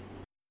of Italy.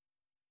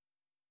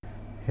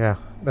 Yeah,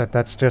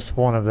 that's just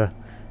one of the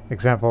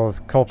examples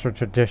of cultural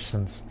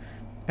traditions.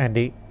 And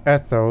the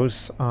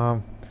ethos,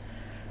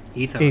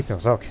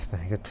 Ethos.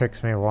 okay, it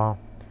takes me a while.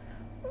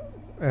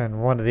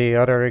 And one of the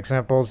other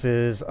examples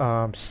is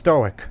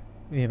Stoic,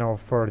 you know,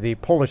 for the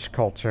Polish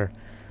culture,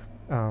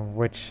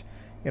 which,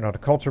 you know, the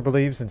culture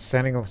believes in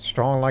standing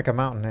strong like a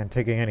mountain and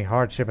taking any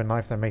hardship in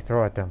life that may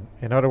throw at them.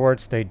 In other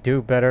words, they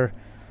do better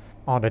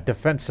on the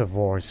defensive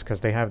wars because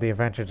they have the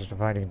advantage of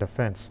fighting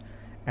defense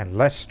and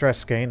less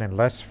stress gain and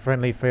less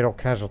friendly fatal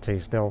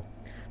casualties. They'll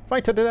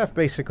fight to the death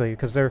basically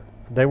because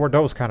they were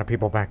those kind of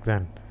people back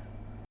then.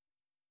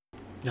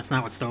 That's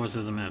not what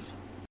Stoicism is.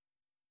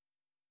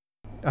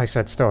 I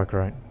said Stoic,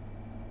 right?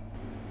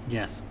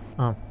 Yes.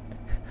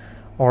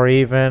 Or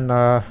even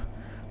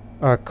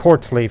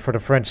courtly for the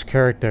French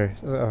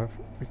character,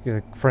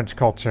 French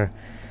culture,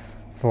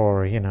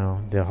 for, you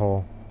know, the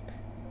whole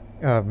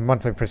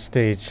monthly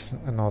prestige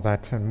and all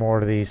that, and more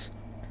of these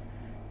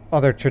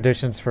other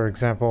traditions, for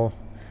example,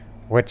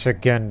 which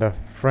again the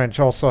French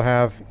also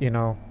have, you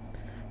know,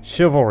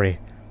 chivalry,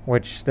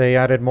 which they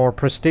added more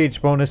prestige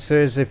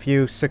bonuses if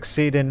you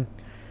succeed in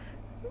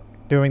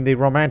doing the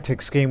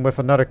romantic scheme with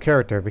another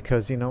character,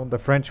 because, you know, the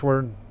French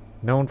were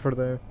known for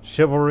the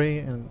chivalry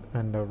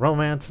and the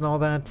romance and all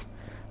that.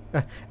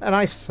 And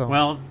I saw...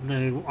 Well,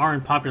 they are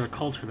in popular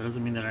culture. That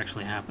doesn't mean that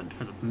actually happened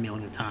for the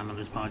millionth time on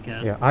this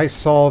podcast. Yeah, I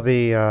saw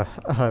the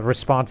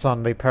response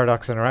on the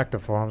Paradox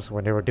Interactive forums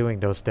when they were doing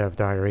those dev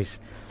diaries,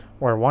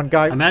 where one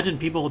guy... Imagine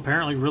people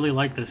apparently really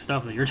like this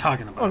stuff that you're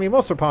talking about. I mean,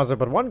 most are positive,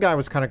 but one guy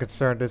was kind of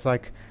concerned. It's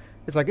like,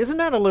 isn't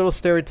that a little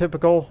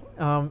stereotypical?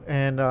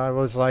 And I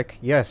was like,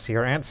 yes,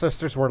 your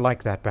ancestors were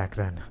like that back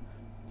then.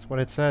 That's what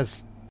it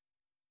says.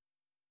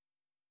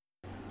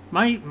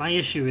 My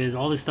issue is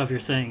all this stuff you're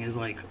saying is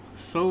like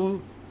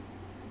so.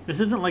 This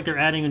isn't like they're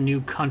adding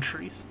new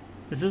countries.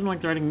 This isn't like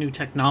they're adding new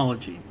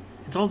technology.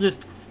 It's all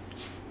just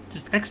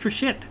extra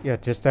shit. Yeah,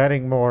 just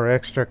adding more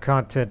extra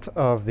content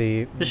of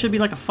the... This should be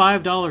like a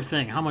 $5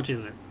 thing. How much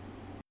is it?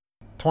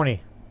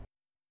 20.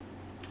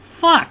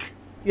 Fuck!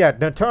 Yeah,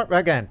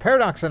 again,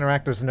 Paradox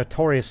Interactive is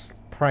notorious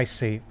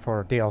pricey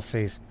for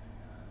DLCs.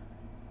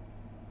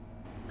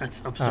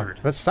 That's absurd.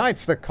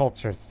 Besides the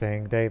culture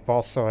thing, they've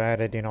also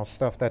added, you know,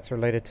 stuff that's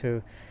related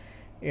to,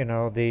 you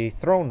know, the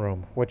throne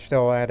room, which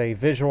they'll add a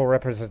visual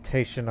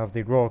representation of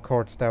the royal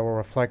courts that will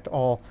reflect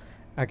all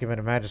acumen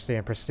and majesty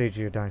and prestige of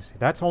your dynasty.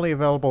 That's only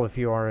available if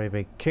you are of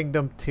a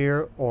kingdom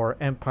tier or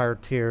empire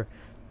tier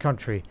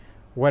country,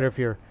 whether if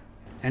you're...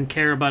 And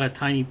care about a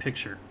tiny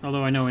picture.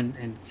 Although I know in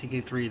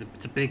CK3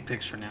 it's a big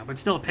picture now, but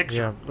still a picture.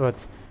 Yeah, but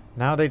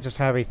now they just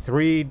have a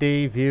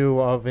 3D view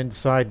of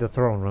inside the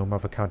throne room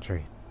of a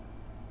country.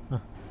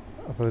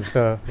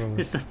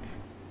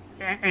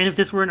 And if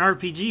this were an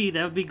RPG,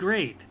 that would be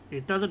great.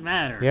 It doesn't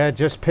matter. Yeah,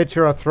 just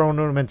picture a throne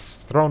room in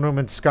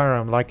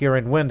Skyrim, like you're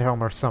in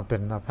Windhelm or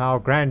something, of how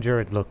grandeur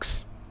it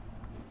looks.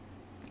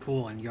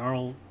 Cool, and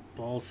Jarl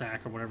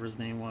Ballsack or whatever his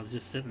name was,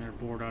 just sitting there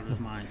bored out of his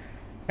mind.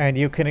 And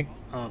you can...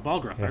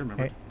 Balgruuf, yeah, I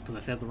remember, because I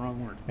said the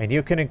wrong word. And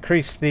you can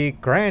increase the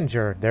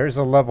grandeur. There's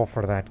a level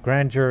for that.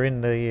 Grandeur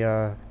in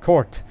the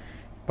court,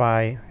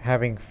 by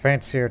having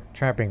fancier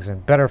trappings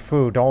and better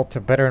food, all to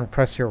better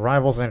impress your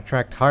rivals and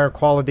attract higher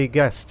quality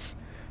guests,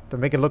 to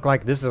make it look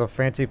like this is a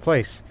fancy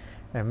place,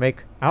 and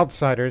make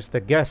outsiders,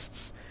 the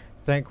guests,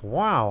 think,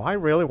 wow, I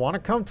really want to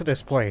come to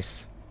this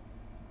place.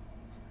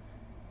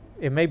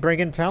 It may bring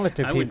in talented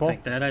people. I wouldn't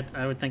think that.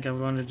 I would think I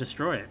would want to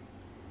destroy it.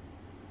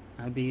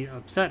 I'd be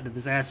upset that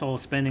this asshole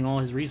is spending all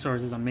his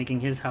resources on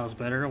making his house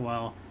better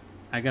while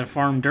I gotta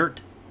farm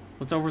dirt.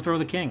 Let's overthrow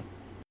the king.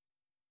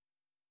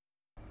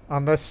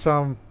 Unless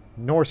some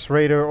Norse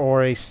raider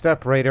or a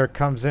steppe raider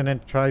comes in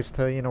and tries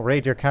to, you know,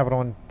 raid your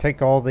capital and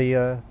take all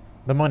the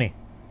money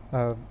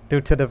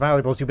due to the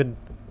valuables you've been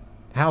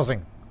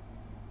housing.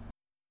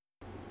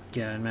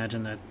 Yeah, I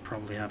imagine that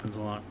probably happens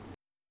a lot.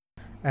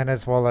 And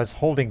as well as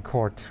holding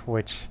court,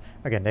 which,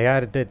 again, they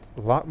added a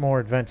lot more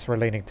events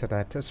relating to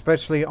that,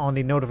 especially on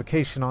the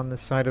notification on the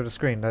side of the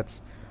screen.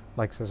 That's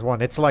like says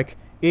one. It's like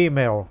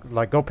email,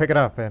 like go pick it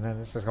up, and then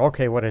it says,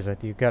 okay, what is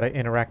it? You got to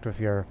interact with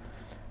your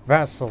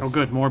Vassals. Oh,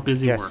 good. More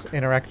busy Yes, work.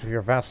 interact with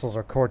your vassals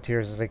or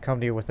courtiers as they come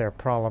to you with their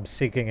problems,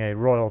 seeking a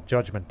royal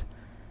judgment.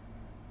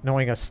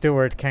 Knowing a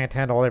steward can't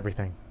handle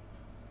everything.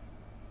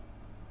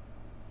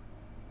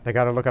 They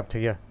gotta look up to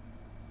you,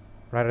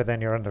 rather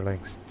than your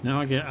underlings.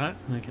 No, I get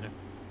it.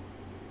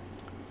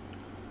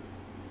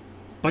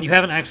 But you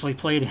haven't actually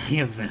played any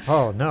of this.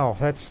 Oh no,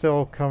 that's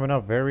still coming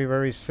up very,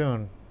 very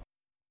soon.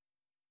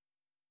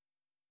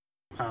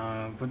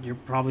 But you're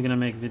probably gonna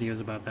make videos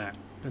about that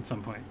at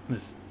some point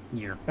this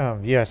year.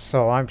 Yes,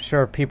 so I'm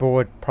sure people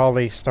would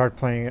probably start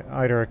playing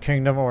either a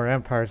Kingdom or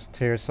Empire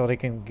tier so they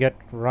can get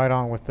right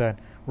on with that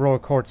royal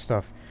court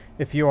stuff.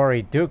 If you are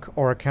a duke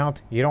or a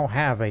count, you don't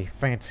have a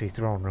fancy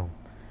throne room.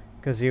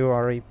 Because you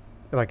are a,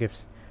 like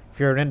if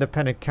you're an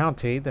independent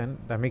county, then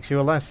that makes you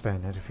a less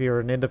than. And if you're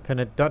an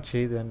independent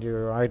duchy, then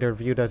you're either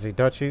viewed as a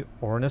duchy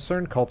or in a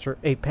certain culture,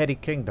 a petty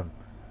kingdom.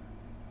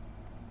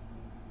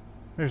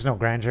 There's no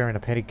grandeur in a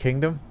petty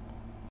kingdom.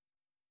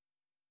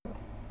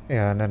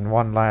 Yeah, and then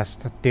one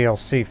last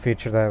DLC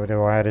feature that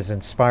we'll add is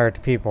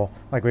inspired people.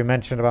 Like we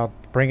mentioned about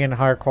bringing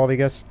higher quality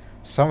guests,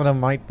 some of them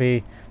might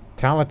be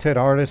talented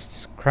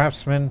artists,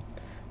 craftsmen,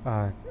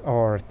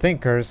 or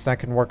thinkers that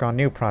can work on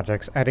new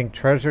projects, adding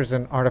treasures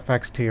and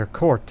artifacts to your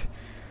court.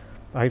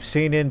 I've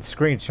seen in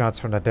screenshots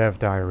from the dev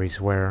diaries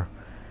where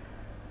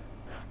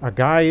a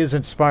guy is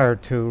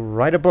inspired to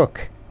write a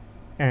book,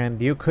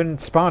 and you couldn't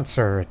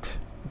sponsor it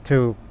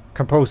to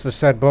compose the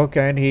said book,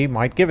 and he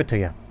might give it to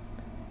you.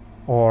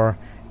 Or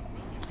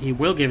he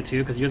will give it to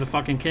you because you're the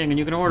fucking king and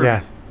you can order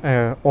it.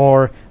 Yeah,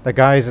 or the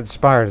guy's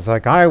inspired. It's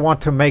like, I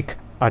want to make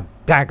a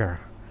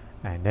dagger.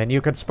 And then you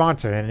can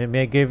sponsor it, and it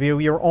may give you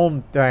your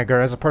own dagger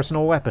as a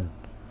personal weapon.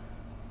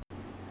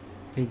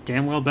 He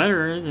damn well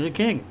better than the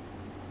king.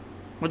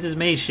 What's his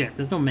May shit?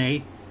 There's no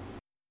May.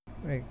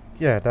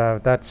 Yeah,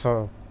 that's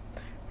so.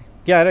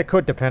 Yeah, that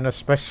could depend,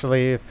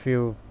 especially if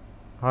you,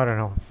 I don't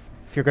know,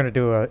 if you're going to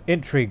do an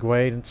intrigue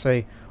way and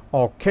say,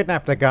 oh,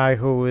 kidnap the guy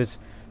who is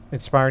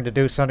inspiring to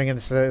do something,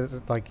 and says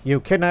like, you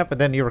kidnap,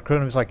 and then you recruit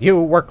him. It's like, you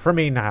work for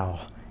me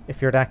now,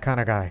 if you're that kind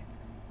of guy.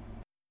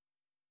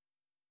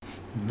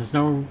 There's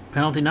no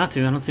penalty not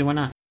to. I don't see why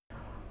not.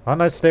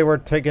 Unless they were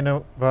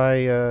taken by,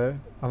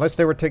 unless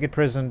they were taken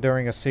prison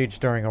during a siege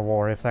during a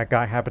war. If that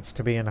guy happens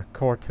to be in a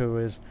court who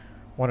is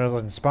one of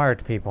those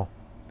inspired people,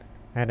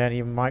 and then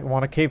you might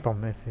want to keep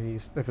him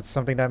if it's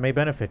something that may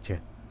benefit you.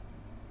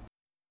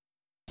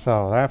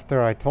 So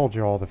after I told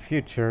you all the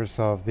features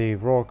of the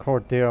Royal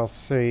Court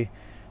DLC,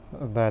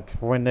 that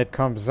when it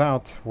comes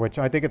out, which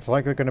I think it's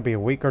likely going to be a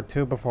week or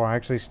two before I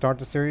actually start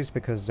the series,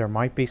 because there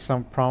might be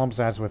some problems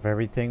as with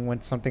everything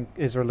when something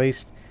is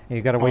released, and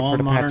you got to wait for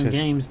the patches. All modern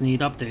games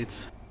need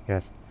updates.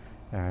 Yes.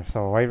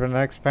 So wait for the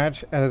next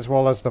patch, as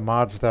well as the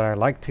mods that I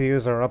like to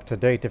use are up to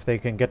date if they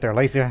can get their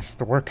lazy asses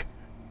to work.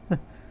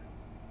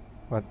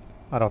 But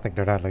I don't think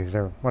they're that lazy.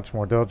 They're much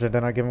more diligent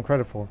than I give them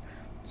credit for.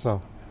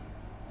 So,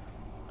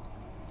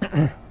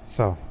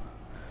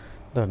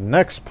 the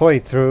next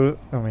playthrough,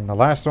 I mean, the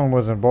last one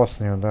was in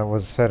Bosnia, that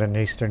was set in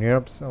Eastern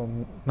Europe, so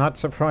not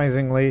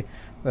surprisingly,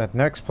 that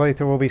next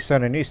playthrough will be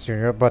set in Eastern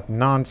Europe, but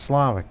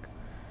non-Slavic.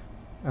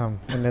 And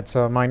it's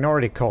a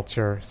minority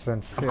culture,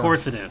 since... Of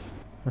course it is.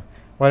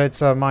 But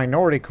it's a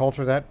minority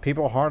culture that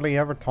people hardly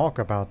ever talk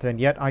about, and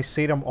yet I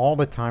see them all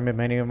the time in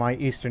many of my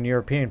Eastern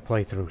European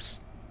playthroughs.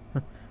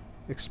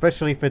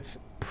 Especially if it's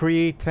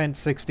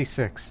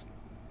pre-1066.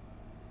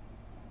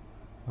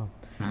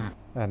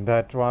 And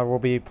that's why we'll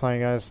be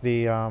playing as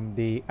the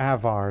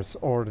Avars,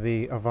 or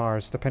the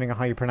Avars, depending on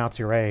how you pronounce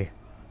your A.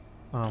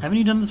 Haven't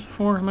you done this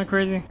before? Am I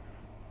crazy?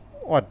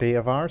 What, the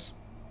Avars?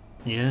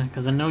 Yeah,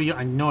 because I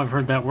know I've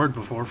heard that word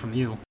before from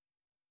you.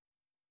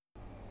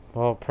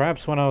 Well,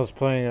 perhaps when I was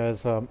playing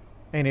as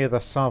any of the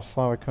South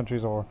Slavic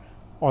countries, or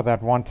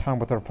that one time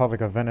with the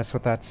Republic of Venice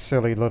with that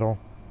silly little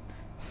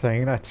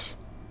thing that's...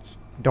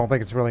 don't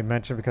think it's really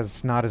mentioned because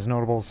it's not as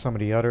notable as some of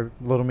the other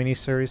little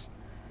mini-series.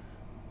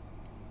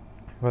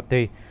 But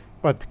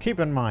keep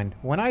in mind,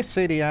 when I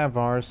say the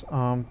Avars,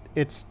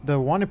 it's the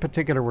one in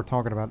particular we're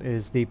talking about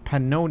is the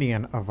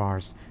Pannonian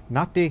Avars,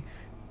 not the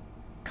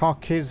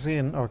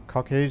Caucasian or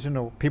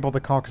people of the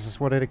Caucasus.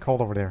 What are they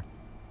called over there?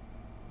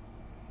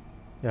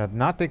 Yeah,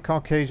 not the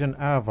Caucasian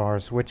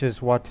Avars, which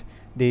is what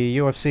the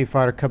UFC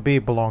fighter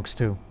Khabib belongs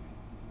to.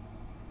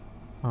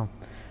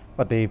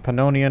 But the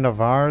Pannonian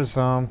Avars,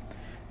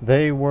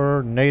 they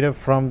were native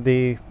from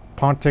the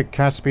Pontic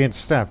Caspian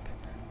steppe.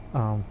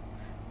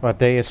 But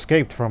they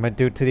escaped from it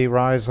due to the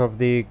rise of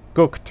the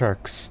Guk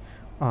Turks,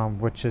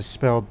 which is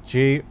spelled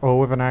G-O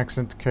with an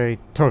accent, K,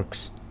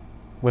 Turks,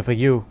 with a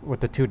U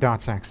with the two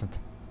dots accent,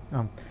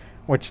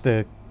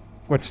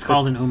 It's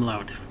called an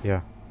umlaut.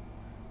 Yeah.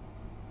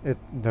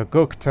 The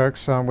Guk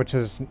Turks, which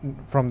is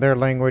from their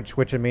language,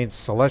 which it means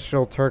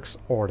celestial Turks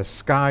or the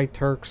sky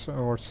Turks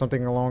or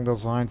something along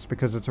those lines,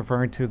 because it's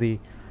referring to the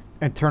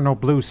eternal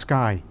blue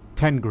sky,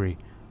 Tengri.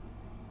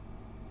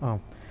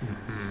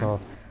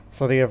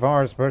 So the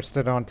Avars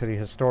bursted onto the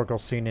historical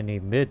scene in the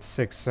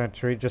mid-6th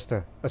century just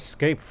to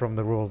escape from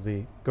the rule of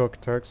the Guk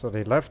Turks. So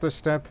they left the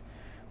steppe,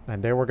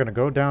 and they were going to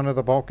go down to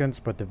the Balkans,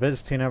 but the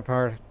Byzantine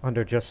Empire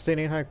under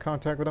Justinian had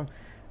contact with them,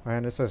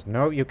 and it says,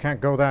 no, you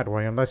can't go that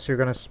way unless you're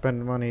going to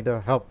spend money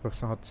to help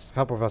with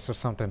us or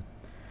something.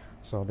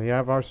 So the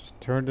Avars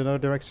turned in another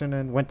direction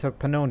and went to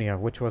Pannonia,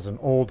 which was an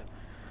old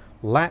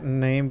Latin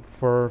name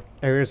for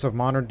areas of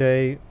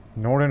modern-day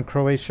northern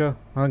Croatia,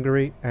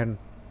 Hungary, and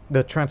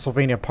the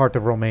Transylvania part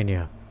of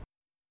Romania.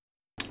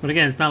 But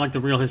again, it's not like the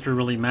real history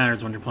really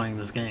matters when you're playing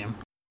this game.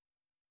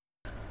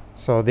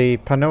 So the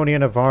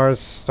Pannonian Avars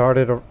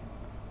started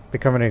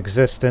becoming in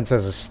existence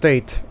as a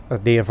state.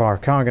 The Avar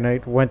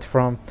Khaganate went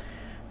from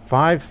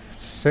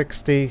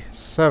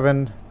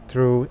 567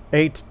 through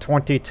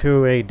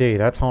 822 AD.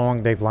 That's how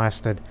long they've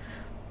lasted.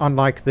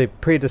 Unlike the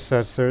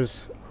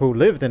predecessors who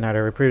lived in that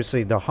area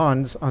previously, the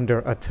Huns under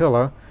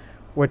Attila,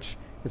 which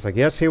it's like,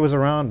 yes, he was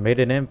around, made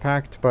an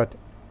impact, but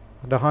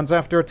the Huns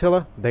after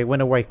Attila, they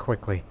went away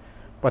quickly.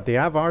 But the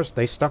Avars,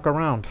 they stuck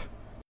around.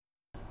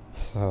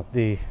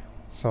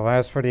 So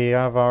as for the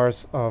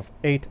Avars of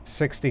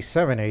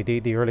 867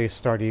 AD, the earliest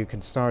start you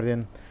can start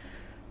in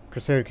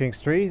Crusader Kings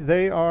 3,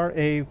 they are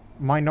a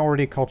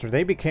minority culture.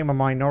 They became a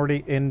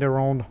minority in their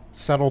own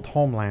settled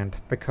homeland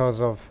because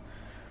of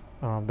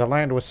the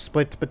land was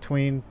split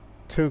between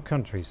two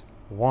countries.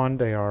 One,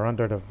 they are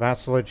under the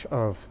vassalage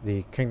of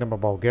the Kingdom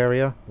of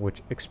Bulgaria,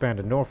 which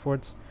expanded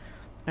northwards,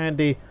 and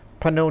the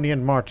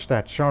Pannonian March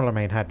that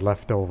Charlemagne had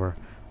left over,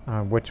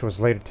 which was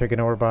later taken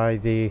over by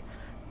the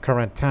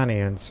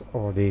Carantanians,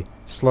 or the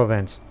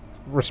Slovens,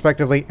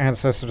 respectively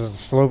ancestors of the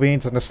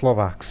Slovenes and the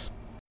Slovaks.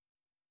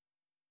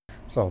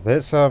 So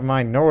this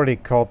minority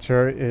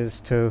culture is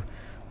to,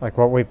 like,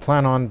 what we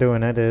plan on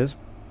doing it is,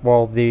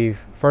 well, the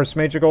first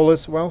major goal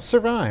is, well,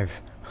 survive,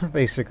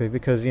 basically,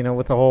 because, you know,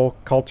 with the whole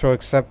cultural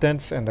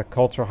acceptance and the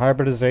cultural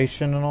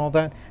hybridization and all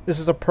that, this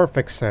is a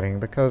perfect setting,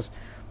 because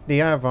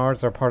the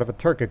Avars are part of a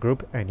Turkic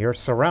group, and you're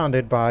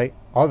surrounded by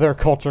other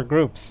culture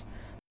groups.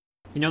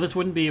 You know, this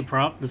wouldn't be a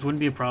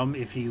problem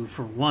if you,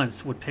 for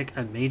once, would pick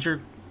a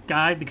major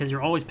guy, because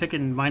you're always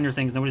picking minor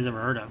things nobody's ever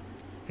heard of.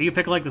 If you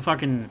pick like the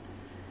fucking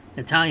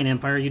Italian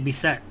Empire, you'd be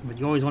set, but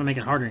you always want to make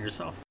it harder on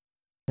yourself.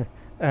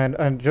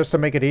 And just to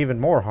make it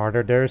even more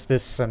harder, there's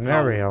this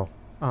scenario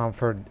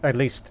for at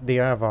least the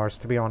Avars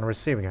to be on the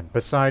receiving end.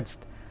 Besides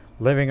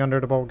living under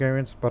the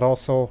Bulgarians, but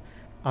also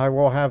I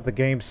will have the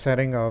game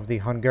setting of the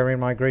Hungarian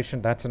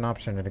migration. That's an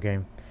option in the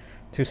game.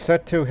 To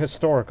set to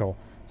historical,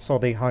 so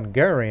the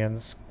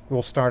Hungarians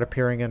will start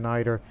appearing in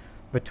either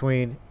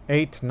between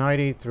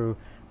 890 through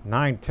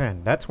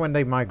 910. That's when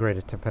they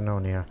migrated to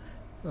Pannonia.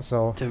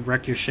 So to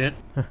wreck your shit?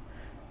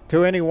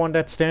 To anyone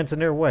that stands in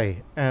their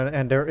way.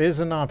 And there is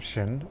an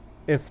option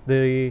if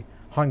the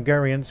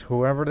Hungarians,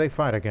 whoever they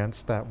fight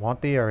against, that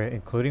want the area,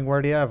 including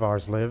where the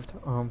Avars lived,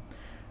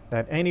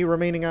 that any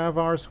remaining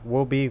Avars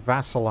will be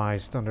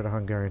vassalized under the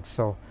Hungarians.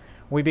 So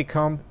we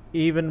become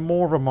even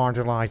more of a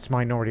marginalized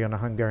minority on the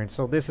Hungarians.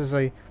 So this is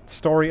a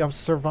story of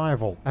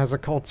survival as a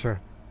culture.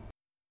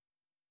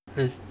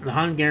 The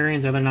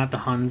Hungarians, are they not the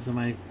Huns?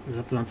 Is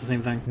that not the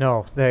same thing?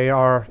 No, they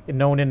are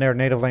known in their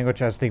native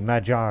language as the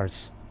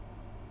Magyars.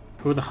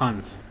 Who are the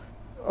Huns?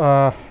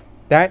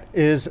 That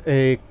is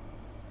a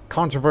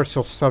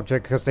controversial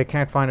subject because they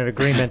can't find an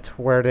agreement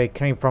where they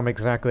came from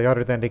exactly,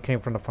 other than they came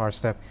from the far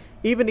steppe.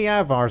 Even the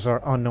Avars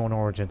are unknown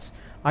origins.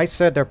 I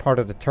said they're part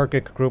of the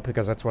Turkic group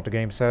because that's what the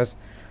game says,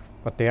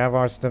 but the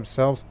Avars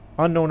themselves,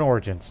 unknown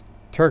origins.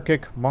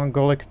 Turkic,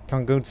 Mongolic,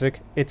 Tungusic,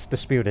 it's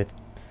disputed.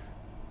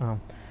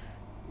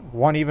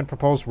 One even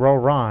proposed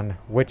Roran,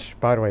 which,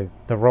 by the way,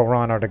 the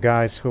Roran are the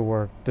guys who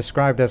were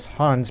described as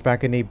Huns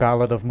back in the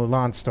Ballad of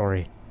Mulan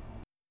story.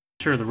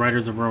 Sure, the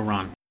writers of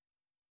Roran.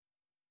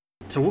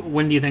 So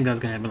when do you think that's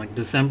going to happen? Like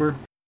December?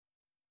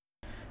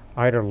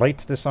 Either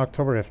late this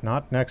October, if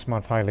not next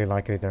month, highly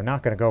likely. They're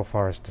not going to go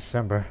far as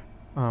December.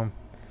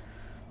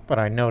 But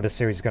I know the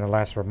series is going to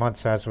last for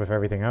months, as with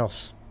everything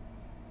else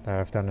that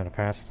I've done in the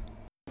past.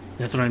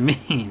 That's what I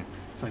mean.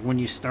 It's like when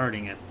you're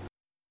starting it.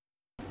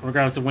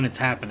 Regardless of when it's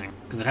happening.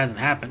 Because it hasn't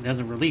happened. It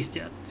hasn't released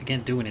yet. So you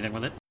can't do anything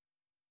with it.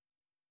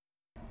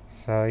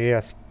 So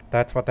yes,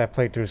 that's what that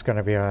playthrough is going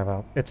to be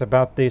about. It's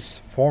about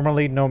these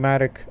formerly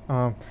nomadic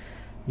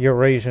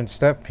Eurasian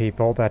steppe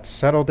people that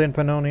settled in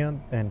Pannonia,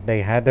 and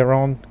they had their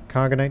own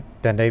Khaganate.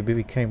 Then they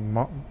became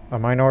a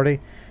minority.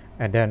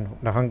 And then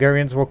the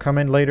Hungarians will come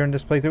in later in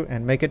this playthrough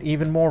and make it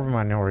even more of a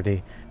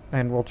minority.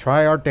 And we'll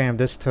try our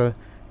damnedest to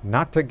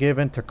not to give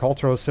in to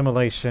cultural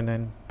assimilation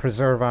and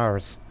preserve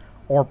ours.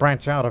 Or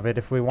branch out of it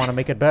if we want to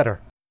make it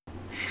better.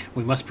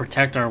 We must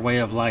protect our way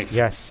of life.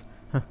 Yes.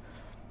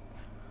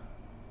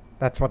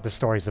 That's what the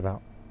story's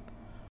about.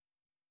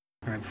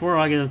 Alright, before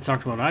I get to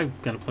talk about what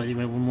I've got to play, you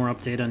have one more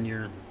update on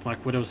your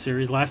Black Widow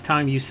series. Last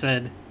time you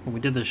said, when we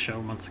did this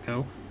show months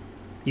ago,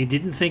 you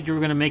didn't think you were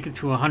going to make it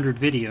to 100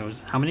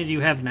 videos. How many do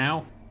you have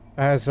now?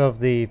 As of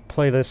the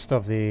playlist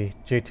of the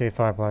GTA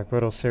 5 Black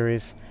Widow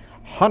series,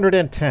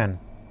 110.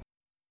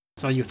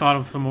 So you thought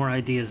of some more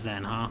ideas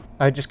then, huh?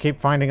 I just keep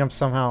finding them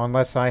somehow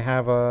unless I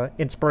have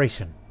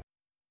inspiration.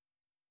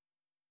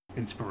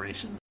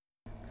 Inspiration.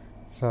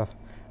 So,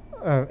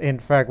 In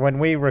fact, when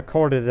we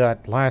recorded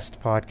that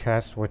last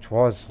podcast, which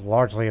was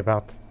largely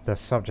about the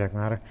subject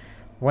matter,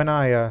 when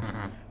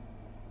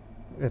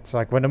it's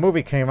like when the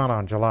movie came out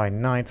on July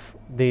 9th,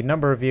 the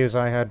number of views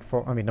I had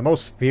the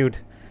most viewed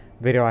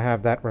video I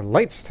have that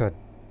relates to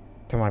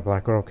my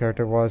Black Girl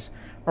character was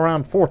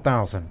around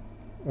 4,000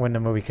 when the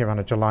movie came out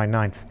on July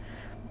 9th.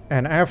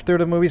 And after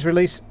the movie's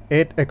release,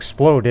 it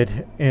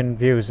exploded in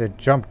views. It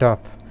jumped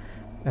up.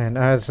 And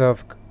as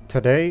of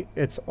today,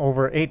 it's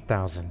over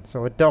 8,000.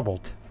 So it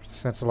doubled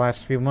since the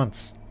last few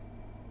months.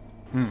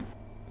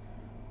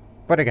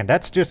 But again,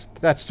 that's just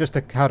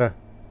how to,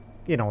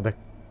 the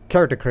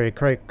character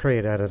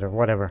create editor,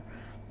 whatever.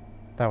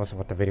 That was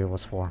what the video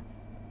was for.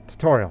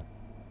 Tutorial.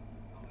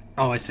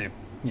 Oh, I see.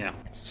 Yeah.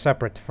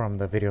 Separate from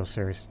the video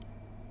series.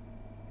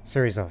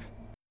 Series of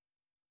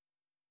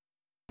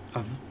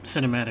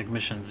cinematic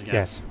missions,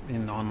 yes.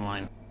 In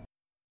online.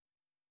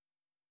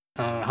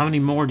 How many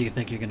more do you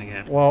think you're going to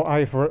get? Well,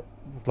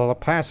 the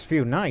past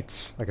few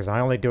nights, because I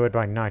only do it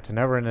by night,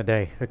 never in the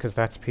day, because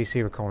that's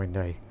PC recording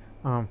day.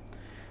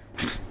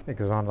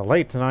 Because on the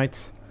late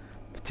nights,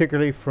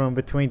 particularly from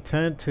between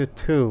 10 to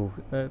 2,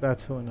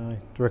 that's when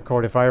I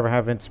record if I ever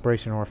have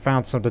inspiration or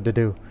found something to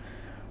do.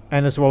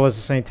 And as well as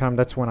the same time,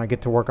 that's when I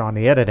get to work on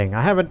the editing.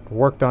 I haven't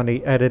worked on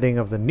the editing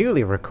of the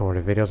newly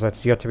recorded videos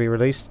that's yet to be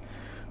released.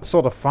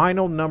 So the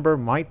final number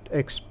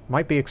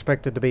might be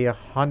expected to be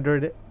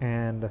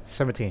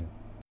 117.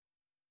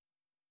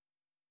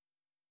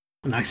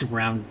 A nice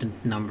round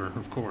number,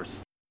 of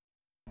course.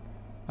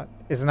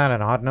 Isn't that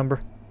an odd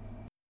number?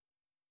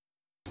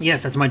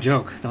 Yes, that's my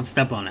joke. Don't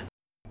step on it.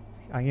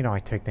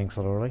 I take things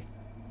literally.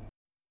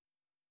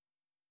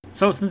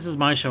 So since this is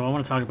my show, I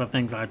want to talk about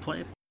things I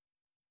played.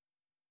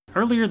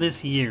 Earlier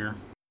this year...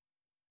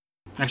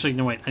 Actually,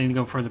 no, wait. I need to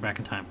go further back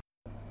in time.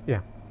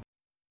 Yeah.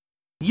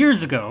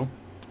 Years ago,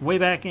 way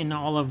back in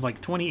all of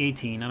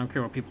 2018, I don't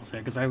care what people say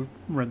because I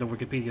read the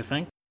Wikipedia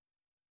thing,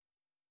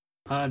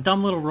 a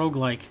dumb little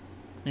roguelike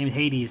named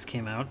Hades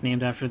came out,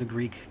 named after the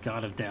Greek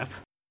god of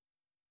death.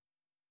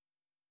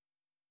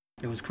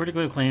 It was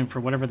critically acclaimed for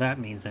whatever that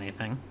means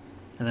anything.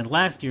 And then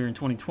last year in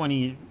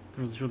 2020, it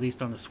was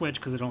released on the Switch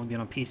because it had only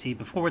been on PC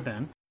before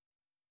then.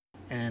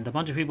 And a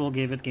bunch of people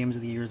gave it Games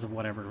of the Years of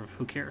whatever,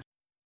 who cares.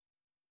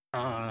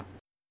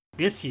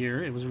 This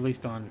year, it was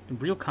released on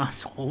real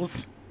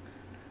consoles.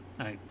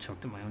 I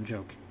choked at my own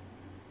joke.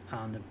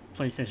 On the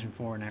PlayStation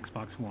 4 and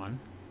Xbox One.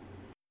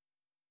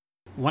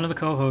 One of the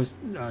co-hosts,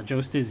 Joe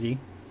Stizzy,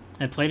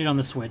 had played it on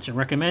the Switch and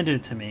recommended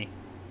it to me.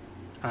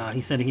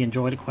 He said he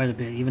enjoyed it quite a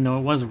bit, even though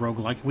it was a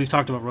roguelike. We've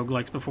talked about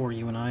roguelikes before,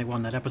 you and I,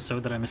 on that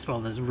episode that I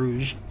misspelled as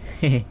Rouge.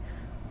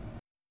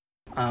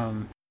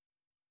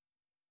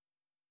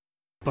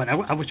 But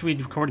I wish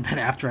we'd recorded that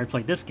after I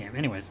played this game.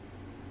 Anyways,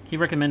 he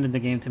recommended the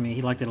game to me.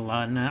 He liked it a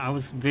lot, and I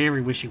was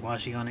very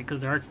wishy-washy on it because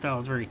the art style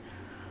is very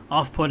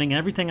off-putting.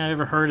 Everything I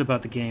ever heard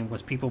about the game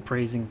was people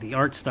praising the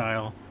art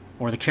style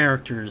or the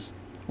characters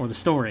or the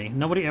story.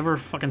 Nobody ever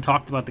fucking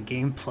talked about the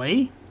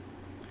gameplay.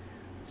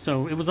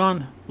 So it was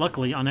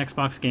luckily, on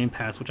Xbox Game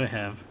Pass, which I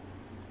have.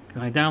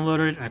 And I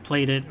downloaded it, I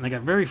played it, and I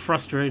got very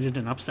frustrated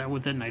and upset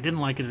with it, and I didn't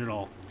like it at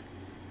all.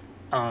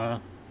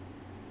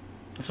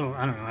 So,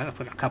 I don't know, I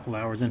put a couple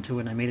hours into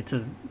it, and I made it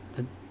to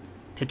the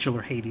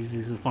titular Hades.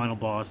 He's the final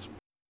boss.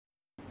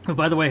 Who,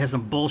 by the way, has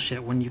some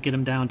bullshit. When you get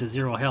him down to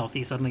 0 health,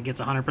 he suddenly gets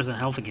 100%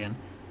 health again.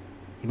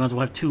 You might as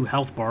well have 2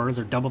 health bars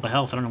or double the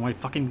health. I don't know why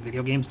fucking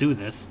video games do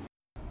this.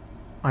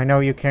 I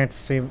know you can't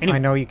see. Anyway. I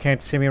know you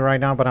can't see me right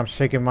now, but I'm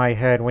shaking my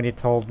head when you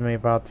told me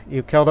about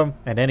you killed him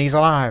and then he's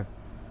alive.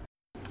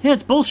 Yeah,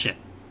 it's bullshit.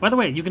 By the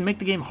way, you can make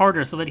the game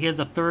harder so that he has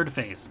a third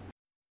phase.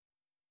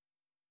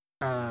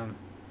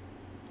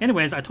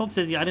 Anyways, I told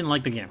Sizzy I didn't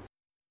like the game.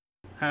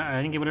 I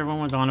didn't get what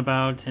everyone was on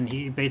about, and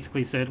he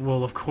basically said,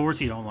 well, of course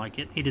you don't like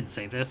it. He didn't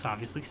say this,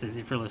 obviously, Sizzy,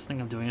 if you're listening,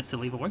 I'm doing a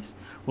silly voice.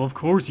 Well, of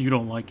course you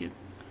don't like it.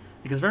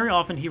 Because very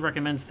often he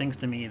recommends things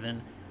to me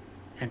and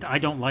I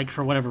don't like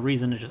for whatever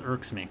reason, it just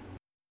irks me.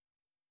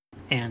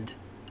 And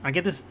I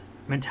get this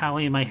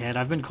mentality in my head.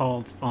 I've been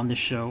called on this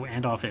show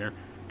and off air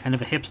kind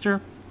of a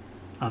hipster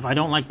of I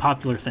don't like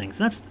popular things.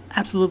 That's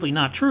absolutely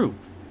not true.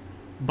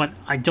 But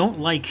I don't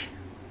like...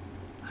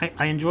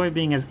 I enjoy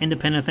being as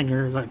independent a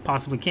thinker as I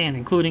possibly can,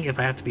 including if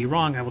I have to be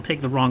wrong, I will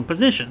take the wrong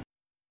position.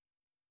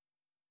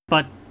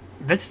 But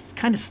this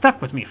kind of stuck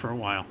with me for a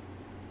while.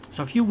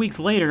 So a few weeks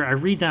later, I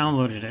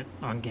re-downloaded it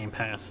on Game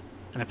Pass,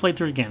 and I played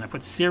through it again. I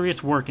put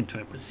serious work into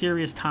it, put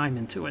serious time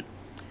into it,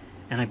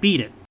 and I beat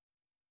it.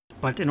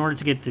 But in order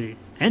to get the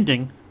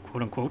ending,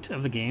 quote-unquote,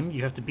 of the game,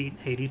 you have to beat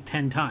Hades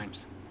 10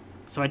 times.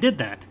 So I did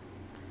that.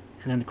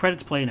 And then the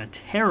credits play and a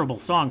terrible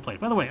song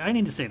played. By the way, I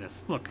need to say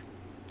this. Look,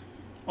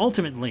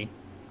 ultimately,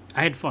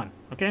 I had fun,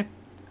 okay?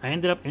 I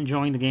ended up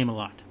enjoying the game a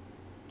lot.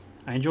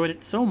 I enjoyed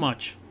it so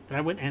much that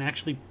I went and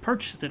actually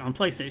purchased it on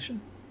PlayStation.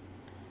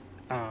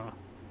 I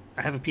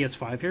have a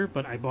PS5 here,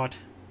 but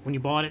when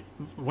you bought it,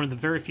 one of the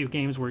very few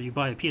games where you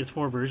buy a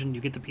PS4 version, you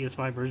get the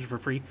PS5 version for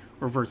free,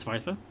 or vice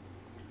versa.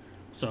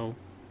 So,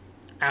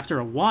 after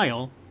a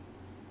while,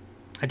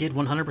 I did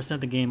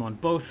 100% the game on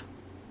both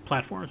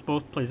platforms,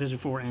 both PlayStation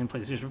 4 and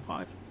PlayStation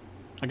 5.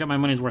 I got my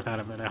money's worth out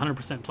of it. I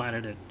 100%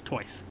 platted it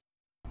twice.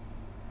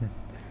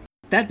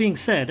 That being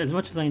said, as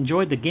much as I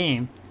enjoyed the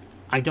game,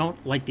 I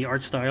don't like the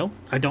art style.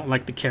 I don't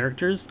like the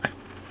characters. I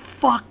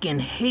fucking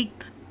hate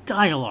the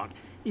dialogue.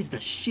 It's the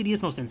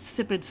shittiest, most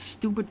insipid,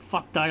 stupid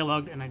fuck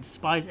dialogue, and I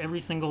despise every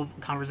single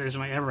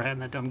conversation I ever had in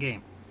that dumb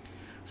game.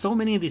 So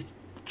many of these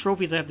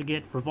trophies I have to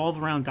get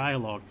revolve around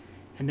dialogue,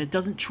 and it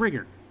doesn't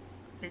trigger.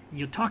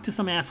 You talk to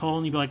some asshole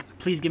and you be like,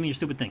 please give me your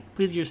stupid thing.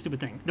 Please give me your stupid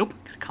thing. Nope,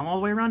 gotta come all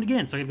the way around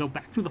again. So I gotta go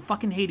back through the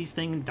fucking Hades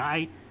thing and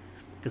die.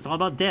 It's all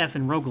about death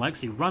and roguelikes.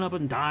 So you run up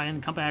and die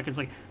and come back. It's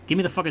like, give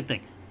me the fucking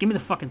thing. Give me the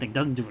fucking thing.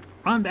 Doesn't do it.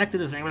 Run back to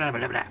the thing. Blah, blah,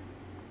 blah, blah.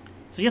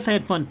 So yes, I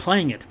had fun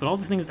playing it, but all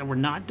the things that were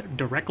not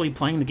directly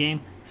playing the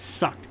game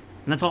sucked.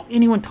 And that's all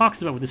anyone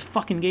talks about with this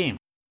fucking game.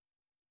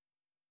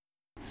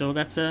 So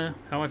that's how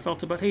I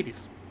felt about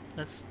Hades.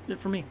 That's it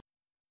for me.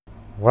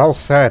 Well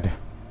said.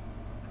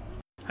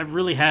 I've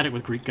really had it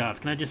with Greek gods.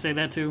 Can I just say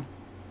that too?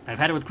 I've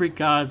had it with Greek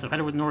gods. I've had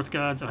it with Norse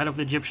gods. I've had it with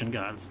Egyptian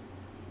gods.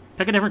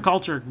 Pick a different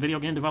culture, video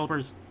game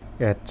developers.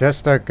 Yeah,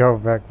 just to go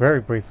back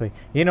very briefly.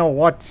 You know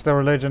what's the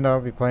religion that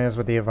I'll be playing as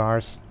with the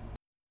Avars?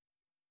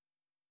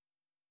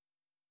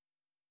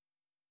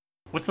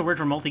 What's the word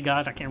for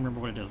multi-god? I can't remember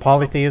what it is.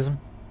 Polytheism?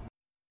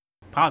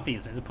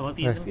 Polytheism. Is it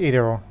polytheism?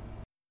 Either or.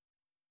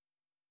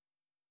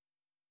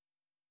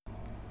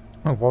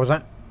 Oh, what was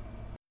that?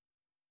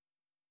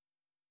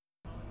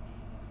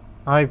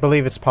 I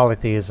believe it's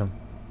polytheism.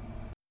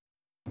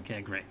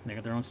 Okay, great. They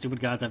got their own stupid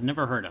gods I've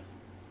never heard of.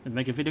 Did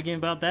make a video game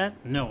about that?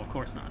 No, of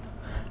course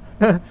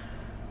not.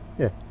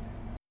 Yeah.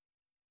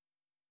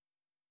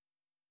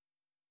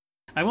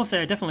 I will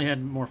say I definitely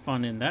had more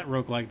fun in that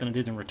roguelike than I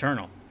did in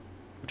Returnal.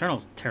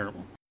 Returnal's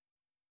terrible.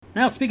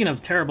 Now, speaking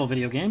of terrible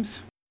video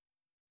games...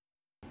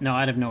 No,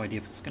 I'd have no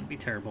idea if it's going to be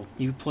terrible.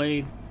 You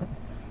played...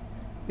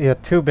 Yeah,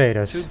 2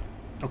 betas.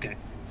 Okay,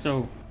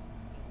 so...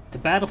 The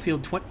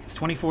Battlefield... It's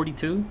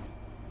 2042?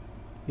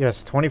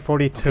 Yes,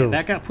 2042. Okay,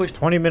 that got pushed...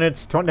 20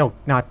 minutes... No,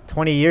 not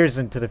 20 years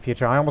into the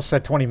future. I almost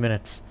said 20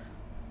 minutes.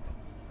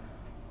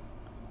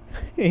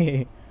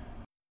 That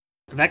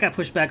got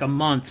pushed back a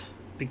month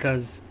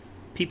because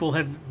people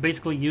have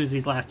basically used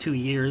these last 2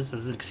 years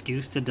as an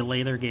excuse to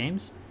delay their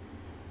games.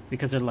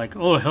 Because they're like,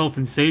 oh, health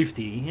and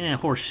safety. Yeah,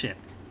 horse shit.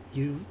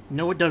 You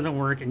know it doesn't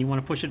work and you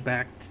want to push it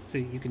back so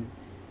you can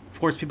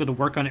force people to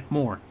work on it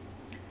more.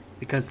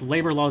 Because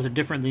labor laws are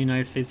different in the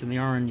United States than they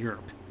are in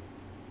Europe.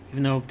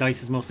 Even though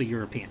DICE is mostly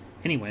European.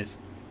 Anyways.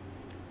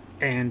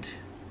 And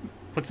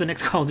what's the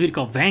next Call of Duty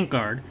called?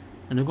 Vanguard.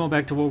 And they're going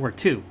back to World War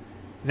II.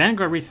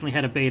 Vanguard recently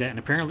had a beta and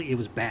apparently it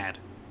was bad.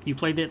 You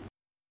played it?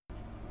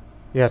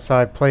 Yes,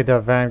 I played the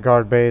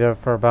Vanguard beta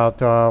for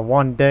about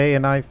 1 day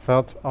and I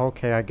felt,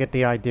 okay, I get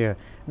the idea.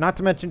 Not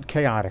to mention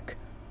chaotic.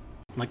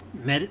 Like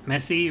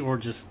messy or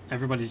just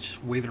everybody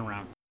just waving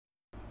around?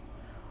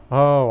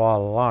 Oh, a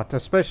lot.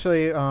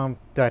 Especially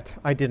that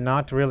I did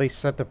not really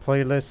set the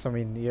playlist.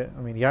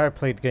 I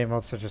played game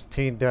modes such as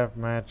Team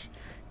Deathmatch,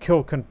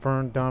 Kill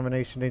Confirmed,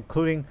 Domination,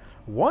 including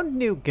one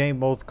new game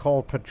mode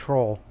called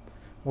Patrol,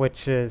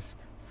 which is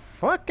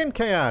fucking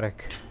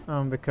chaotic.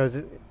 Because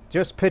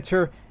just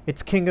picture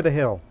it's King of the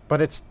Hill,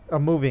 but it's a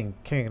moving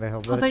King of the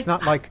Hill. But it's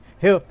not like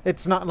hill.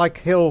 It's not like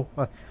hill.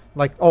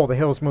 Like, oh, the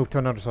hills move to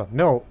another side.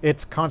 No,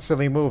 it's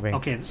constantly moving.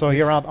 Okay. So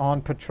you're out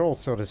on patrol,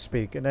 so to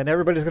speak, and then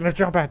everybody's going to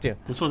jump at you.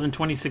 This was in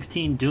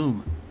 2016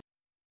 Doom.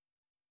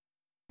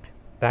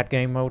 That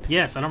game mode?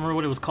 Yes, I don't remember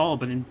what it was called,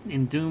 but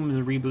in Doom,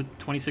 the reboot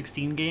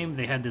 2016 game,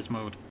 they had this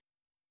mode.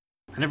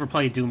 I never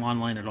played Doom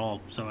Online at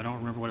all, so I don't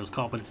remember what it was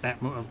called, but it's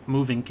that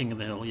moving King of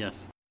the Hill,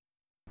 yes.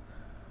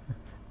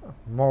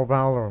 Mobile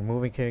or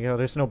moving King of the Hill,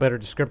 there's no better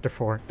descriptor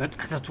for it.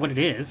 That's what it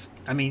is.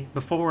 I mean,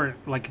 before,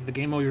 like, the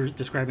game mode you're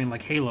describing,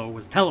 like Halo,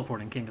 was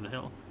teleporting King of the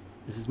Hill.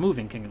 This is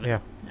moving King of the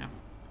Hill. Yeah.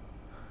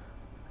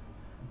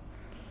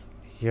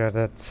 Yeah,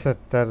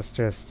 that is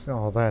just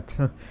all that.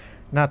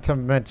 Not to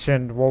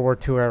mention World War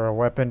II era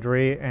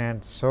weaponry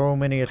and so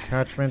many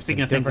attachments and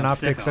different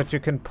optics that you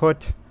can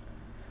put.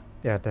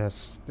 Yeah,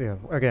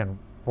 again,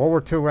 World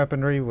War II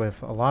weaponry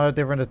with a lot of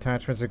different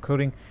attachments,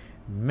 including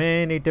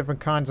many different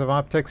kinds of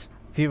optics,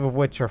 few of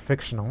which are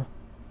fictional.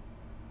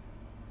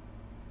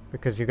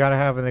 Because you gotta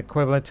have an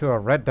equivalent to a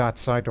red dot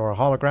sight or a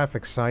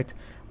holographic sight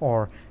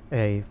or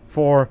a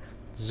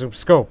 4-zoom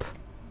scope.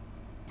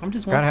 I'm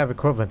just wondering, gotta have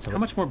equivalents of how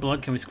much more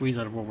blood can we squeeze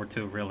out of World War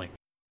II, really?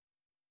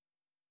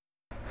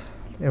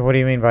 Yeah, what do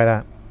you mean by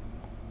that?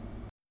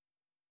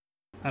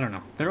 I don't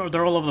know.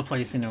 They're all over the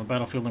place,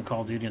 Battlefield and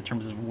Call of Duty in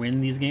terms of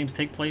when these games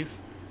take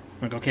place.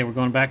 Like, okay, we're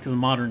going back to the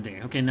modern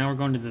day. Okay, now we're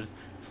going to the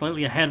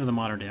slightly ahead of the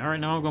modern day. All right,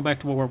 now we're going back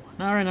to World War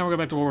I. All right, now we're going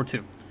back to World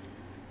War II.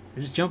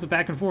 They're just jumping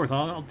back and forth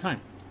all the time.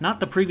 Not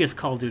the previous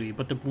Call of Duty,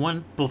 but the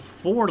one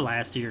before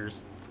last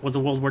year's was a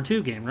World War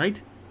II game, right?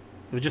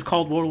 It was just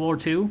called World War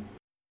II?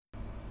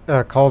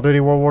 Call of Duty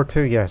World War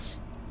II, yes.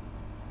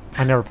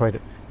 I never played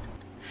it.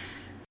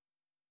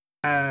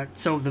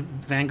 So the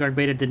Vanguard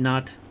beta did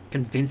not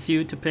convince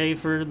you to pay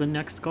for the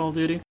next Call of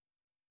Duty?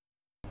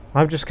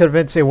 I'm just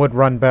convinced it would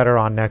run better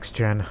on next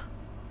gen.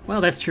 Well,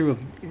 that's true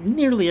of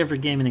nearly every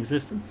game in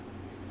existence.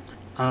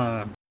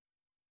 Uh,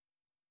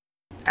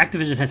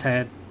 Activision has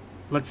had,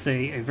 let's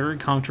say, a very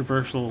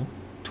controversial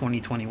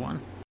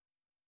 2021.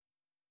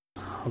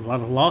 A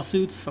lot of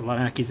lawsuits, a lot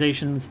of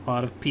accusations, a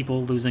lot of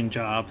people losing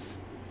jobs,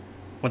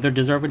 whether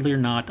deservedly or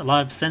not, a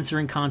lot of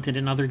censoring content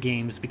in other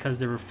games because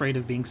they're afraid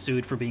of being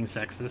sued for being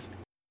sexist.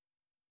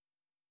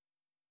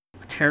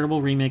 A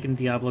terrible remake in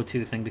Diablo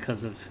 2 thing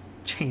because of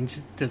change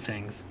to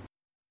things.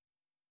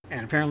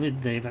 And apparently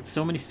they've got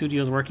so many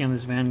studios working on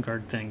this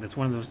Vanguard thing. That's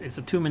one of those, it's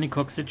a too many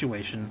cooks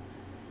situation.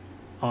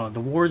 The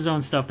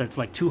Warzone stuff that's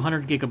like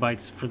 200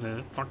 gigabytes for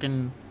the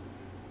fucking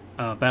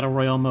Battle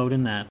Royale mode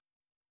in that.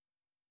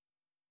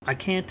 I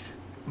can't.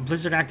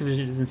 Blizzard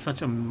Activision is in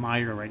such a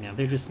mire right now.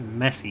 They're just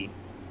messy.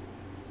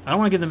 I don't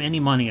want to give them any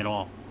money at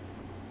all.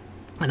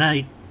 And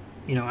I'm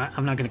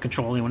not going to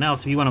control anyone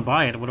else. If you want to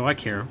buy it, what do I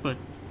care? But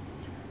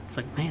it's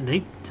like, man,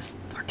 they just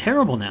are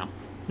terrible now.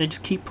 They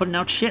just keep putting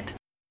out shit.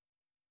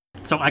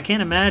 So I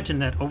can't imagine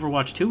that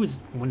Overwatch 2 is,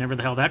 whenever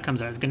the hell that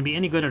comes out, is going to be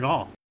any good at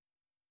all.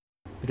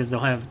 Because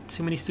they'll have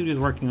too many studios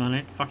working on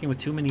it, fucking with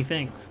too many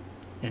things.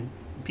 And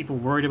people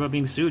worried about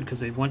being sued because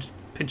they once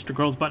pinched a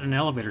girl's butt in an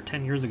elevator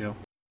 10 years ago.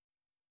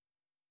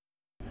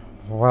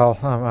 Well,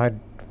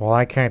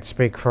 I can't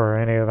speak for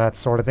any of that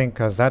sort of thing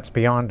because that's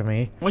beyond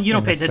me. Well, you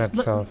don't pay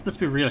attention. Let's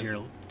be real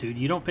here, dude.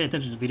 You don't pay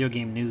attention to video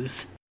game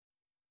news.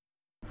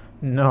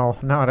 No,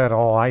 not at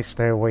all. I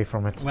stay away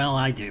from it. Well,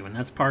 I do, and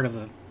that's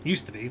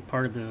used to be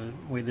part of the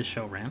way this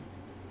show ran.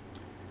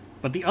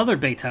 But the other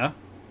beta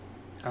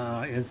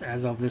is,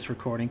 as of this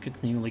recording,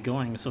 continually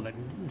going,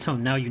 so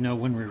now you know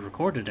when we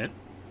recorded it.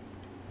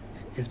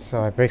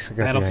 So I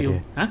basically got the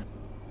idea. Huh?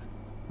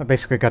 I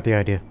basically got the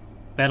idea.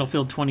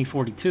 Battlefield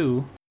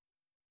 2042.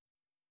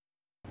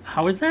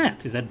 How is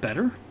that? Is that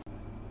better?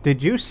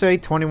 Did you say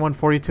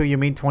 2142? You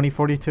mean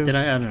 2042? Did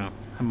I? I don't know.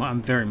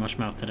 I'm very much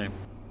mouth today.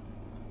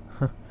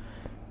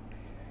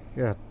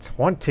 Yeah,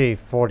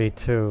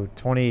 2042.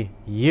 20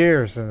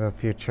 years in the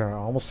future. I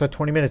almost said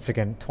 20 minutes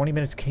again. 20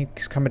 minutes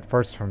keeps coming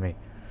first for me.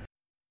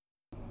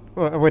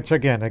 Which,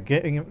 again,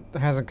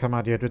 hasn't come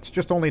out yet. It's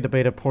just only the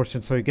beta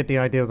portion, so you get the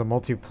idea of the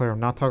multiplayer. I'm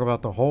not talking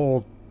about the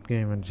whole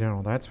game in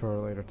general. That's for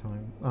a later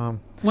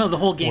time. Well, the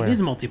whole game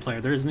is multiplayer.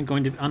 There isn't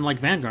going to, unlike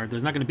Vanguard,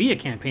 there's not going to be a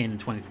campaign in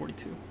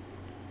 2042.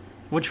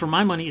 Which, for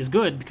my money, is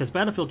good, because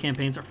Battlefield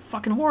campaigns are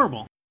fucking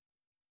horrible.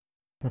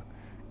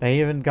 They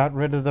even got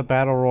rid of the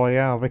Battle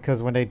Royale,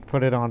 because when they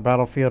put it on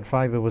Battlefield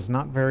 5, it was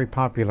not very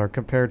popular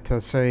compared to,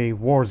 say,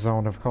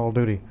 Warzone of Call of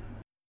Duty.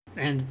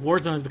 And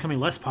Warzone is becoming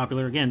less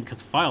popular, again, because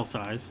of file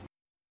size.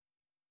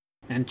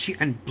 And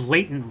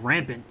blatant,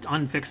 rampant,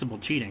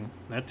 unfixable cheating.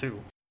 That,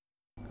 too.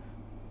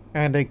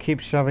 And they keep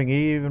shoving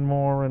even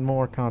more and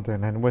more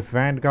content. And with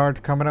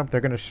Vanguard coming up,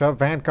 they're going to shove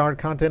Vanguard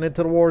content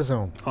into the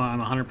Warzone. Oh, I'm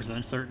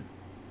 100% certain.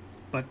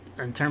 But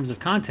in terms of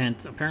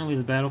content, apparently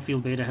the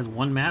Battlefield beta has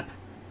one map.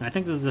 And I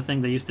think this is a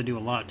thing they used to do a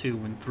lot, too,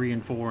 when 3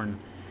 and 4 and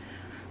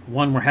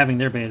 1 were having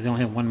their betas. They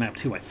only have one map,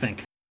 too, I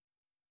think.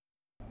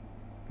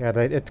 Yeah,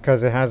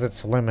 because it has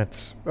its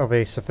limits of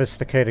a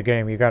sophisticated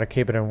game. You got to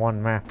keep it in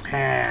one map.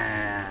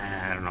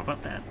 I don't know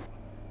about that.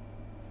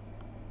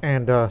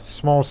 And a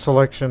small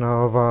selection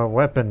of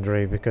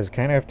weaponry, because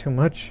can't have too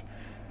much.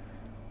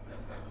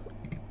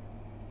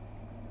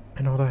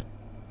 And all that.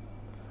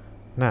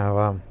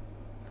 Now,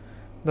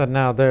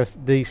 there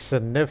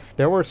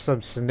were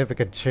some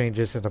significant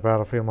changes in the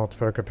Battlefield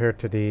multiplayer compared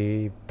to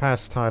the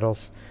past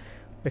titles,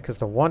 because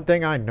the one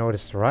thing I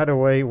noticed right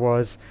away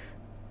was,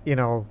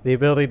 the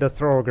ability to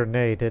throw a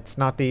grenade. It's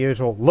not the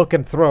usual look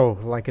and throw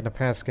like in the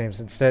past games.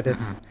 Instead,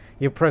 it's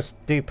you press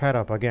D-pad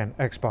up, again,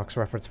 Xbox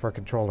reference for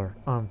controller.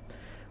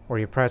 Or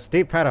you press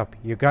D-pad up,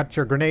 you got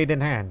your grenade in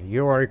hand,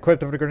 you are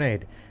equipped with a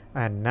grenade,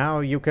 and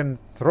now you can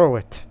throw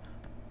it.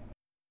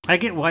 I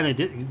get why they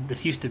did.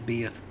 This used to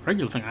be a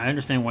regular thing. I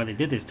understand why they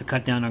did this, to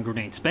cut down on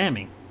grenade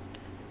spamming.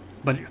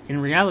 But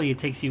in reality, it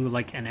takes you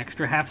like an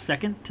extra half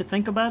second to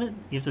think about it.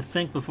 You have to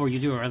think before you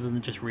do it, rather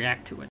than just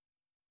react to it.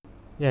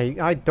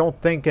 Yeah, I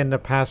don't think in the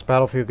past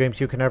Battlefield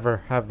games you can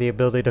ever have the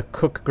ability to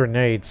cook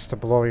grenades to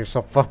blow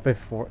yourself up if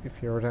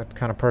you're that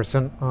kind of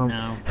person.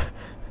 No.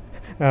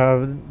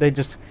 They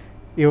just...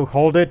 You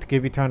hold it,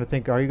 give you time to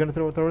think, are you going to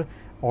throw it?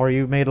 Or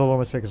you made a little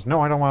mistake.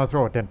 No, I don't want to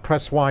throw it. Then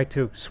press Y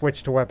to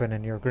switch to weapon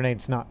and your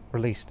grenade's not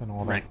released and all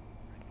that. Right.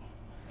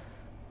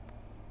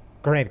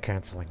 Grenade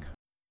canceling.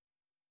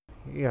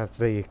 Yeah, it's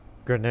the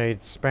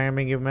grenade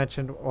spamming you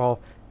mentioned. Well,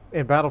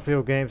 in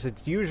Battlefield games,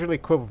 it's usually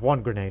equipped with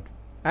one grenade.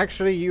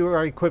 Actually, you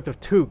are equipped with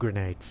 2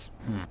 grenades.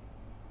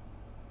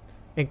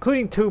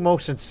 Including 2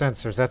 motion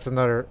sensors. That's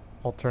another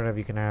alternative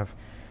you can have.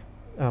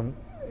 And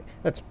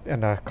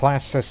the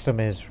class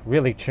system is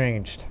really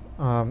changed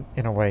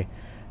in a way,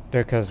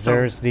 because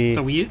there's the...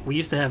 So we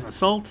used to have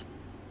assault,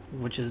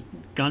 which is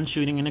gun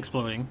shooting and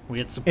exploding. We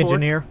had support.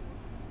 Engineer?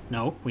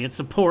 No, we had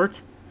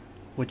support,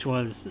 which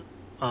was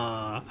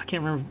I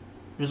can't remember.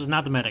 This was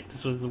not the medic.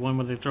 This was the one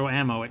where they throw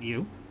ammo at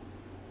you.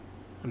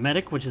 A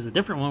medic, which is a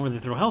different one where they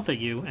throw health at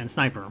you, and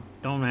sniper.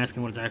 Don't ask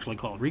me what it's actually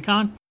called.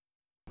 Recon?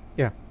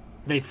 Yeah.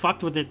 They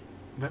fucked with it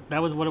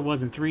That was what it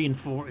was in 3 and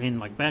 4, in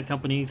like Bad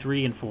Company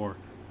 3 and 4.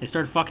 They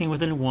started fucking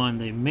with it in 1.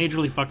 They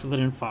majorly fucked with it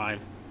in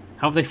 5.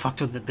 How have they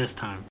fucked with it this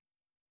time?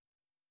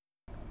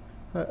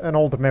 An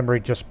old memory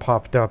just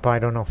popped up. I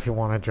don't know if you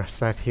want to address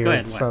that here. Go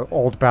ahead, It's what?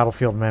 old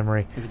Battlefield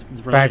memory. If it's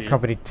Bad related.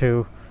 Company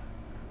 2.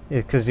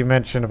 Because you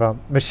mentioned about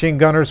machine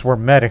gunners were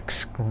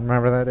medics.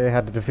 Remember that? They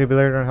had the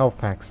defibrillator and health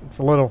packs. It's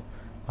a little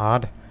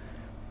odd.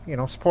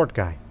 Support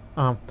guy.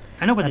 I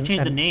know, but they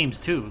changed the and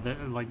names too.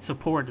 Like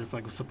support is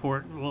like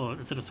support. Well,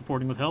 instead of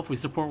supporting with health, we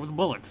support with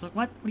bullets. Like,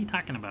 what? What are you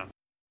talking about?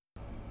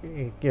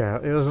 Yeah,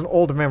 it was an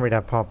old memory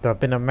that popped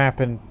up in a map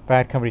in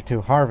Bad Company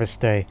 2, Harvest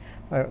Day.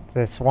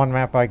 This one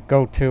map I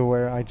go to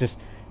where I just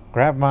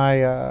grab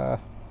my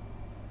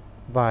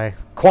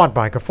quad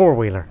bike, a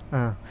four-wheeler.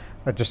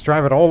 I just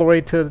drive it all the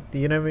way to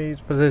the enemy's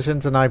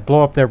positions, and I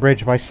blow up their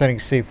bridge by setting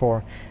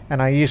C4.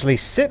 And I usually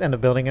sit in the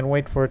building and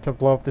wait for it to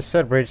blow up the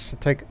said bridge to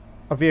take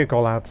a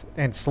vehicle out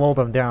and slow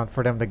them down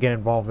for them to get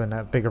involved in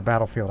a bigger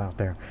battlefield out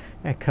there.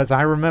 Because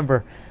I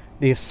remember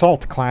the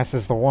assault class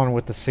is the one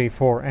with the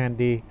C4 and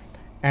the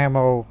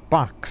ammo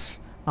box.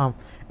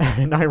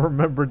 And I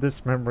remember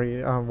this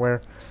memory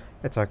where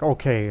it's like,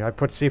 okay, I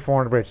put C4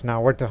 on the bridge.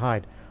 Now where to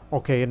hide?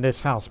 Okay, in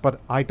this house.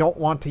 But I don't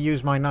want to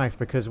use my knife,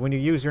 because when you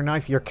use your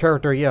knife, your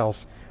character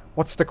yells.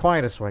 What's the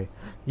quietest way?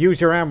 Use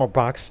your ammo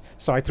box.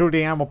 So I threw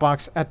the ammo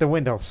box at the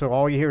window, so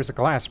all you hear is a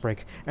glass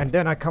break. And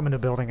then I come in the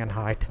building and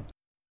hide.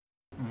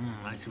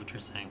 I see what you're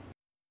saying.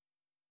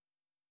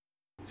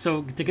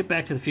 So to get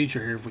back to the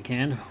future here, if we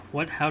can,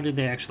 how did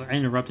they actually? I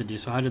interrupted you.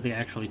 So how did they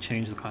actually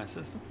change the class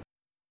system?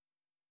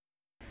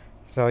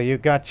 So you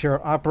got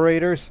your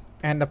operators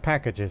and the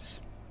packages.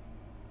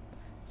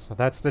 So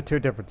that's the two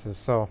differences.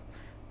 So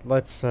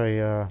let's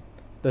say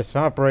this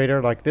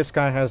operator, like this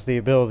guy, has the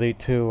ability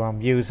to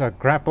use a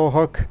grapple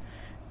hook,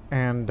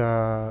 and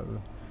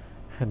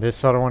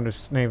this other one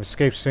whose name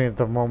escapes me at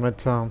the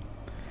moment.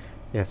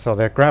 Yeah, so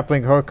that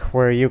grappling hook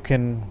where you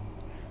can.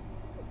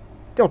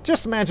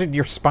 Just imagine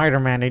you're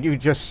Spider-Man and you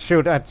just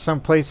shoot at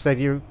some place that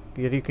you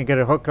can get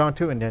a hook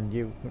onto, and then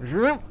you.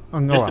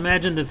 Just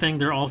imagine the thing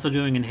they're also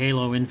doing in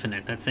Halo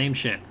Infinite. That same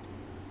shit.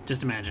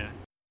 Just imagine it.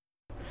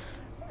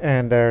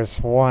 And there's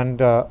one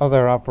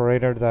other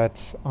operator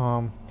that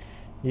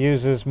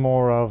uses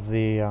more of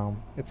the.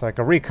 It's like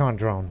a recon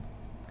drone,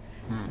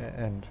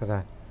 and for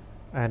that,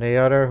 and the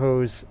other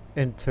who's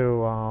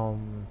into.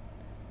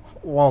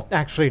 Well,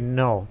 actually,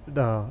 no.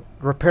 The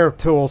repair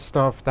tool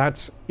stuff,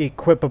 that's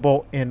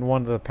equipable in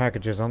one of the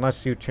packages,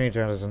 unless you change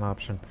that as an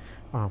option.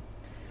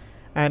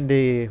 And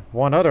the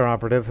one other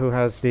operative who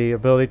has the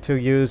ability to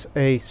use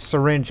a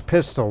syringe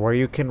pistol, where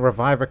you can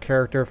revive a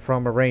character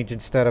from a range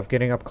instead of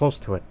getting up close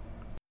to it.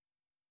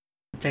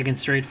 Taken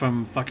straight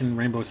from fucking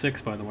Rainbow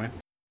Six, by the way.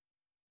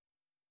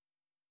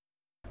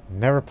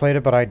 Never played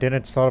it, but I did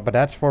install it, but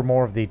that's for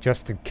more of the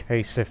just in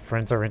case if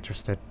friends are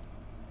interested.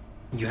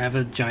 You have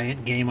a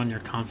giant game on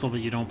your console that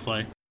you don't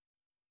play?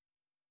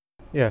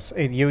 Yes,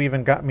 and you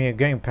even got me a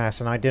Game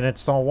Pass, and I did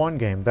install one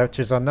game, which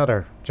is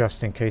another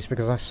just in case,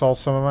 because I saw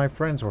some of my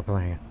friends were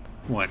playing it.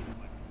 What?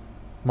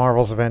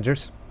 Marvel's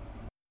Avengers.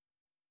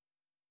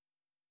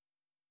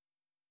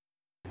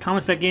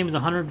 Thomas, that game is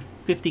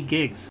 150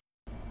 gigs.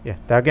 Yeah,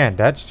 again,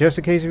 that's just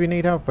in case if you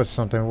need help with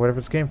something, whatever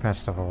it's Game Pass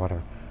stuff or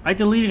whatever. I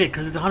deleted it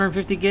because it's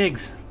 150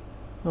 gigs.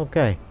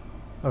 Okay.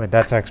 I mean,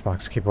 that's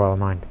Xbox, keep well in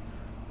mind.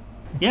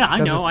 Yeah, I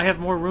know. I have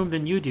more room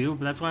than you do,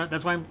 but that's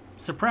why I'm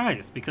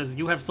surprised, because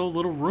you have so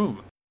little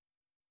room.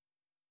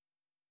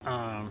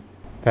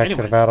 Back to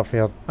the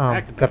battlefield.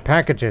 The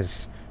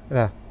packages.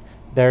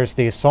 There's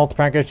the assault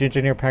package,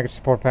 engineer package,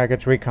 support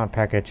package, recon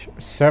package,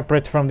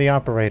 separate from the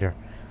operator.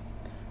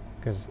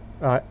 Because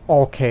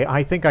okay,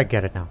 I think I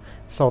get it now.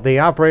 So the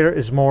operator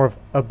is more of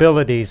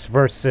abilities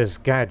versus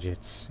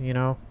gadgets.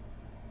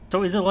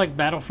 So is it like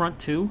Battlefront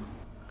 2?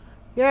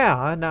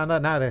 Yeah. Now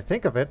that I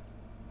think of it.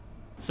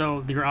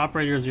 So your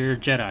operators are your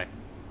Jedi?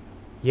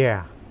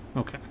 Yeah.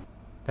 Okay.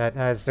 That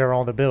has their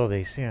own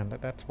abilities. Yeah,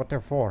 that's what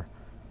they're for.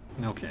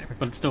 Okay,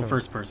 but it's still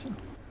first person.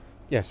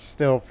 Yes,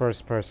 still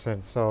first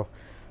person. So,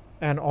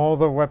 and all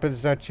the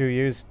weapons that you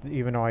use,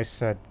 even though I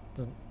said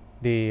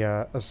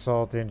the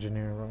assault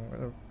engineer,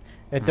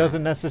 it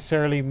doesn't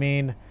necessarily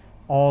mean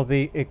all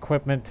the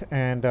equipment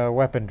and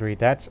weaponry.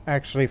 That's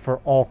actually for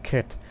all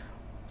kit.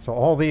 So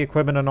all the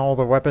equipment and all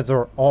the weapons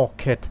are all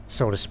kit,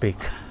 so to speak.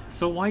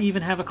 So why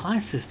even have a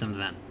class system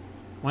then?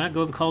 Why not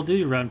go the Call of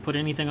Duty route and put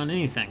anything on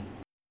anything?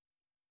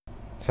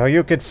 So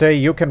you could say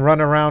you can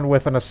run around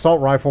with an assault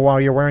rifle while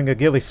you're wearing a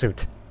ghillie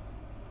suit.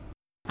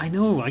 I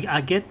know,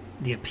 I get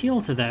the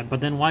appeal to that,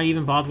 but then why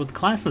even bother with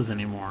classes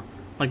anymore?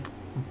 Like,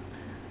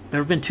 there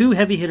have been two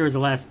heavy hitters the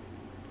last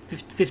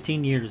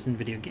 15 years in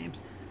video games.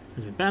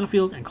 There's been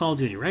Battlefield and Call of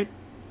Duty, right?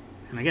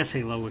 And I guess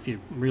Halo if you're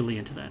really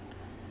into that.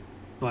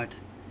 But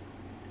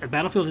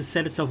Battlefield has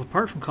set itself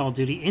apart from Call of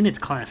Duty in its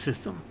class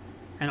system.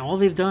 And all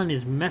they've done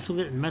is mess with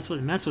it and mess with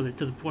it and mess with it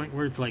to the point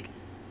where it's like,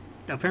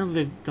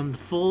 apparently they've done the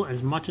full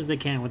as much as they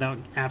can without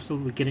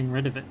absolutely getting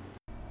rid of it.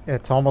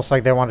 It's almost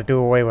like they want to do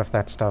away with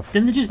that stuff.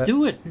 Then they just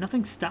do it.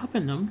 Nothing's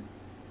stopping them.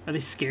 Are they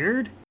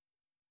scared?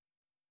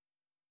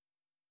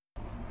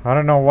 I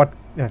don't know what.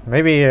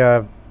 Maybe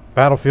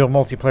Battlefield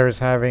multiplayer is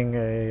having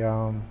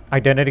a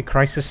identity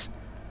crisis.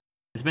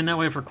 It's been that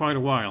way for quite a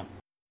while.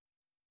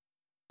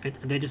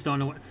 They just don't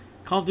know what.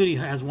 Call of Duty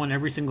has one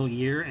every single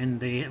year, and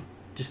they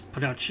just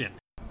put out shit.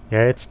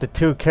 Yeah, it's the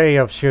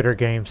 2K of shooter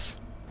games.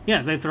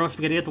 Yeah, they throw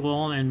spaghetti at the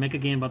wall and make a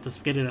game about the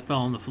spaghetti that fell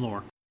on the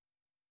floor.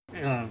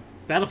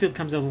 Battlefield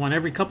comes out with one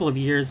every couple of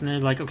years, and they're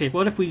like, okay,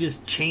 what if we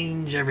just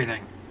change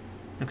everything?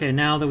 Okay,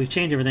 now that we've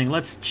changed everything,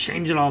 let's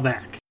change it all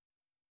back.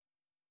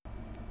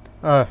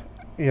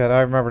 Yeah,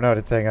 I remember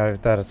another thing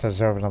that it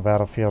says over in the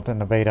Battlefield in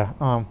the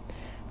beta.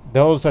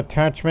 Those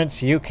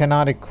attachments, you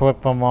cannot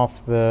equip them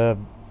off the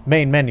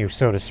main menu,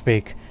 so to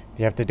speak.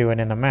 You have to do it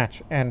in a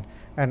match. And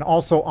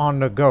also on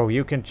the go,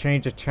 you can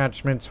change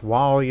attachments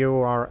while you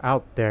are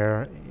out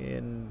there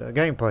in the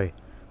gameplay.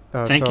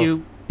 Thank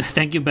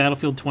you,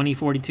 Battlefield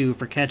 2042,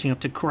 for catching up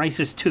to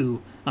Crysis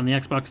 2 on the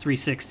Xbox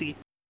 360.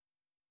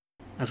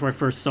 That's where I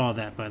first saw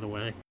that, by the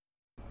way.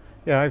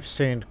 Yeah, I've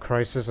seen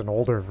Crysis, an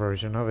older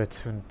version of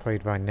it, and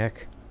played by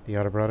Nick, the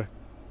other brother.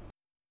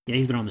 Yeah,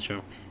 he's been on the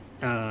show.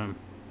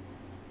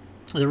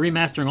 They're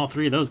remastering all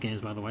three of those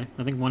games, by the way.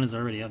 I think one is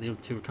already out. The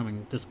other two are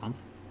coming this month.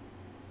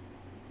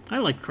 I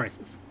like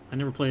Crysis. I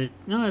never played it.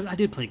 No, I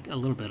did play a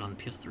little bit on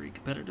PS3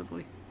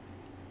 competitively,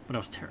 but I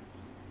was terrible.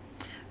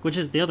 Which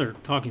is the other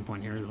talking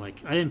point here, is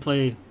like, I didn't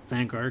play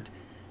Vanguard,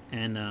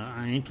 and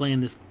I ain't playing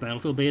this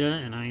Battlefield beta,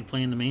 and I ain't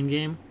playing the main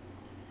game.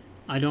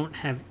 I don't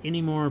have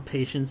any more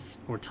patience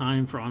or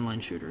time for online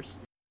shooters.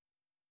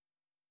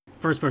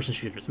 First-person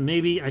shooters.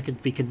 Maybe I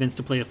could be convinced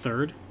to play a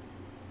third,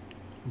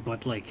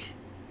 but like,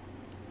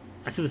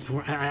 I said this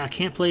before, I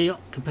can't play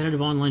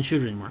competitive online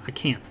shooter anymore. I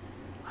can't.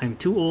 I'm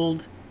too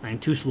old. I'm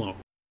too slow.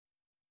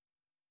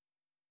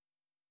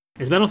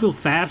 Is Battlefield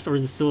fast, or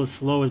is it still as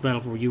slow as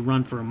Battlefield, where you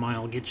run for a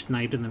mile, get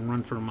sniped, and then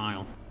run for a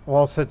mile?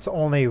 Well, it's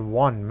only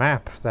one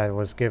map that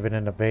was given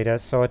in the beta,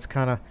 so it's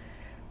kind of,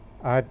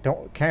 I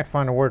can't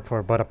find a word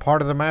for it, but a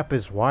part of the map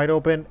is wide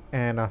open,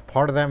 and a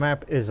part of that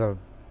map is a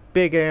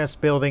big ass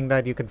building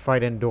that you can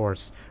fight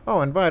indoors.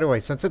 Oh, and by the way,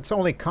 since it's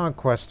only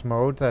conquest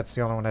mode, that's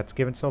the only one that's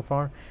given so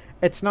far,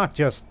 it's not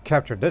just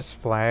capture this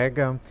flag.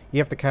 You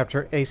have to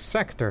capture a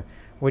sector,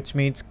 which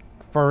means,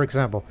 for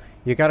example,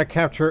 you got to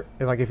capture,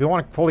 like, if you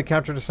want to fully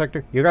capture the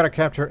sector, you got to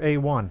capture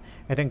A1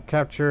 and then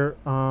capture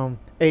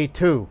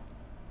A2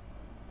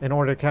 in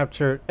order to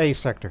capture A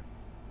sector.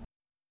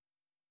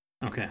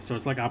 Okay, so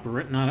it's like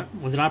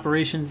was it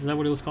Operations? Is that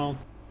what it was called?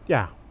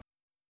 Yeah.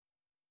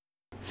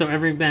 So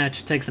every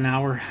match takes an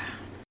hour.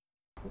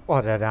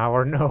 What, an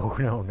hour?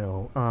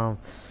 No.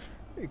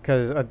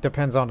 Because it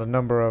depends on the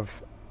number of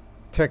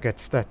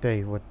tickets that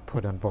they would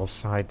put on both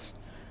sides.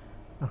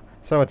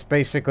 So it's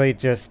basically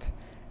just,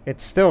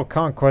 it's still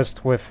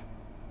Conquest with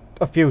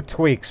a few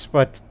tweaks,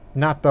 but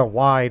not the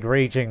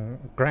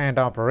wide-ranging Grand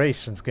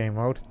Operations game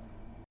mode.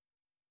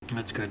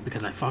 That's good,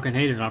 because I fucking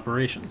hated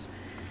Operations.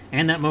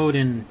 And that mode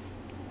in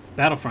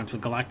Battlefront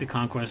with Galactic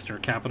Conquest or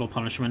Capital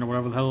Punishment or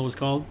whatever the hell it was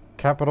called.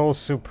 Capital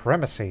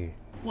Supremacy.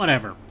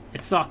 Whatever.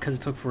 It sucked because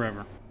it took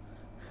forever.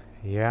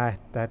 Yeah,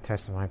 that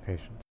tested my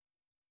patience.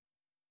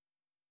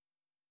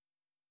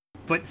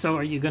 But so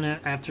are you gonna,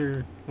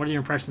 what are your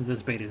impressions of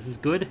this beta? Is this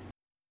good?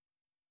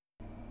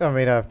 I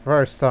mean, on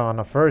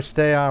the first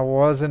day I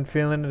wasn't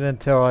feeling it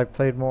until I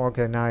played more.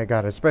 Okay, now I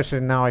got it. Especially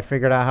now I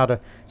figured out how to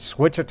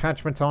switch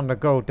attachments on the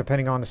go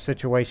depending on the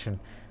situation.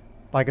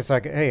 Like, it's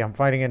like, hey, I'm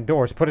fighting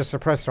indoors, put a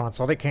suppressor on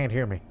so they can't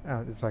hear me.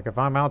 It's like, if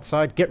I'm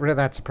outside, get rid of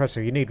that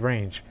suppressor. You need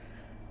range.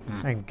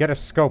 And get a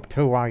scope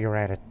too while you're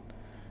at it.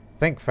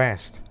 Think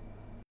fast.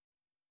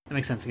 That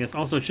makes sense, I guess.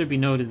 Also, it should be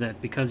noted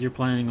that because you're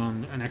playing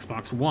on an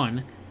Xbox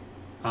One,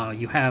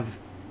 you have,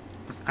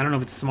 I don't know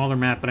if it's a smaller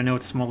map, but I know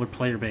it's smaller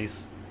player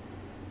base.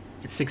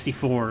 It's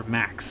 64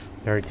 max.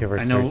 32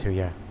 versus 32,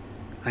 yeah.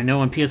 I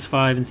know on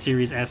PS5 and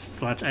Series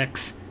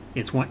S/X,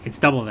 it's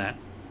double that.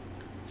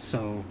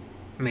 So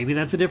maybe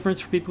that's a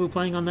difference for people who are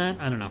playing on that.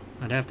 I don't know.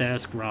 I'd have to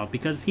ask Rob,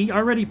 because he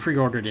already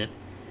pre-ordered it.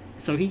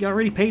 So he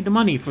already paid the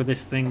money for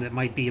this thing that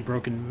might be a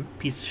broken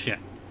piece of shit.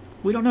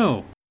 We don't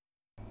know.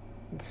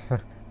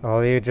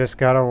 Well, you just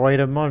gotta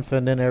wait a month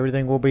and then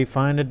everything will be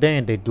fine and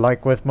dandy,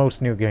 like with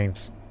most new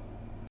games.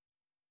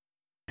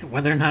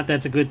 Whether or not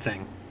that's a good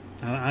thing.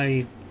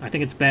 I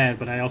think it's bad,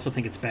 but I also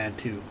think it's bad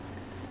too.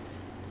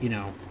 You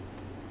know,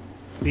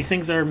 these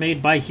things are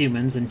made by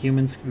humans, and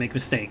humans make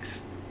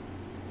mistakes.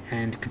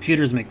 And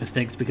computers make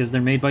mistakes because they're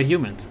made by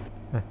humans.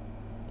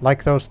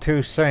 Like those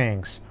two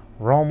sayings,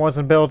 Rome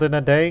wasn't built in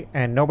a day,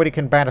 and nobody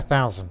can bat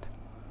 1,000.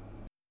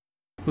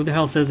 Who the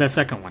hell says that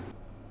second one?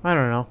 I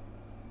don't know.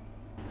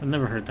 I've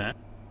never heard that.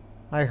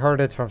 I heard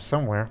it from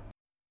somewhere.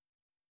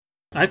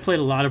 I've played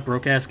a lot of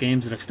broke-ass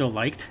games that I've still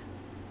liked,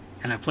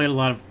 and I've played a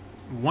lot of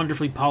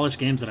wonderfully polished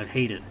games that I've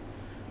hated.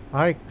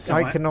 I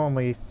can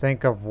only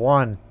think of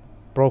one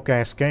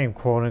broke-ass game,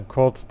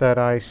 quote-unquote, that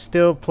I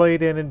still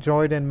played and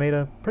enjoyed and made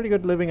a pretty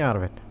good living out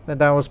of it. And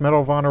that was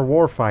Medal of Honor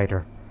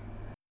Warfighter.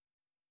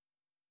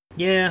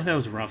 Yeah, that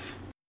was rough.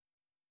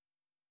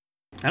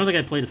 I don't think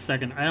I played a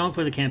second. I don't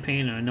play the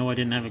campaign, and I know I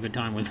didn't have a good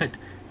time with it.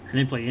 I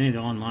didn't play any of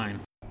the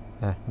online.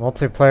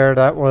 Multiplayer,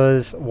 that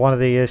was one of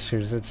the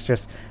issues. It's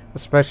just,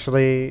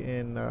 especially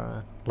in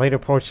later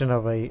portion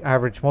of a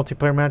average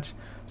multiplayer match,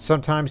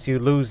 sometimes you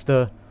lose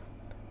the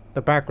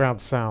background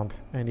sound,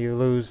 and you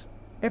lose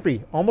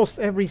almost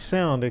every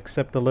sound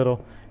except the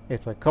little.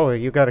 It's like, oh,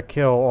 you got to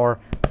kill, or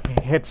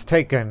hits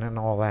taken, and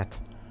all that.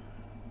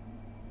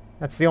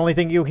 That's the only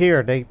thing you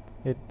hear. The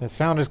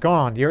sound is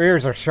gone. Your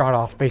ears are shot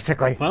off,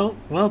 basically.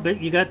 Well, but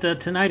you got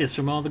tinnitus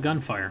from all the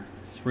gunfire.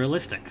 It's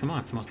realistic. Come on,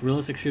 it's the most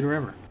realistic shooter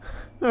ever.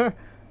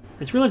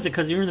 It's realistic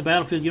because you're in the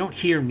battlefield. You don't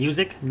hear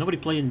music. Nobody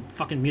playing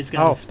fucking music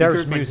out of the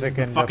speakers. There's music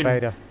like in the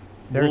beta.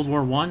 World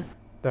War One.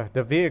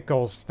 The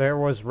vehicles. There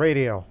was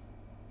radio.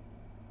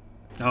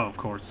 Oh, of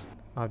course.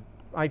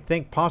 I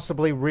think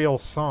possibly real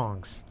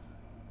songs.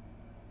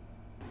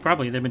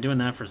 Probably. They've been doing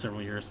that for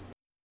several years.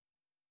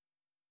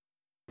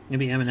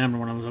 Maybe Eminem or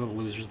one of those other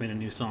losers made a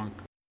new song.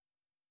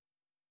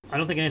 I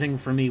don't think anything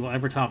for me will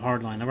ever top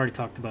Hardline. I've already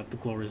talked about the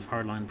glories of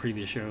Hardline in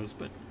previous shows,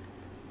 but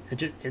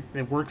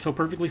it works so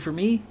perfectly for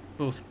me,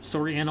 both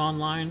story and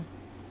online,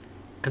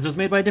 because it was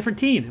made by a different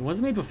team. It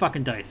wasn't made by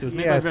fucking DICE. It was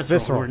made by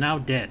Visceral, who are now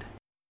dead.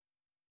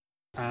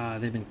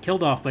 They've been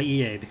killed off by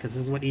EA, because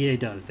this is what EA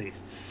does. They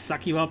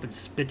suck you up and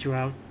spit you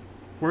out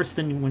worse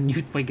than when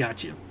they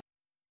got you.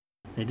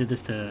 They did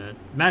this to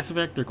Mass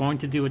Effect. They're going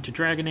to do it to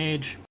Dragon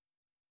Age.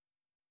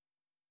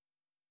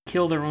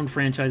 Kill their own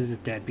franchises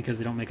dead because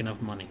they don't make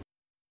enough money.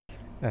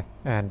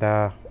 And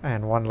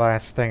one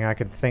last thing I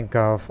could think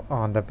of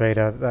on the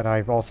beta that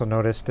I've also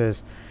noticed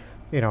is,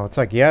 it's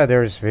like, yeah,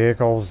 there's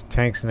vehicles,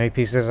 tanks, and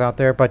APCs out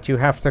there, but you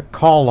have to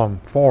call them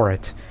for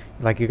it.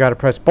 Like, you got to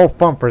press both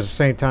bumpers at the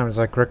same time. It's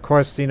like,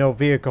 request,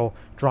 vehicle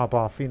drop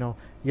off. You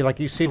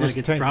see so this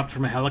it gets dropped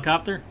from a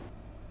helicopter.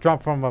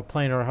 Drop from a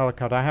plane or a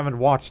helicopter. I haven't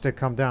watched it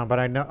come down, but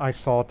I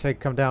saw a tank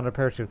come down in a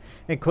parachute,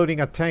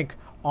 including a tank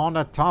on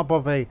the top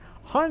of a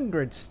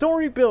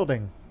 100-story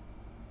building.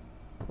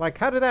 Like,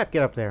 how did that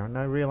get up there? And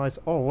I realized,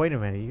 oh, wait a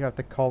minute, you have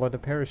to call it to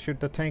parachute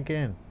the tank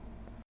in.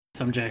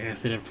 Some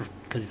jackass did it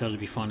because he thought it'd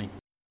be funny.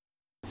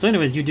 So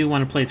anyways, you do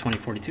want to play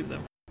 2042,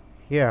 though.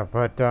 Yeah,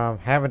 but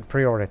haven't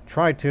pre-ordered.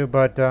 Tried to,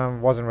 but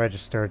wasn't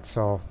registered,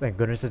 so thank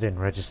goodness it didn't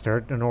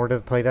register in order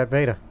to play that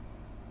beta.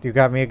 You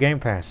got me a Game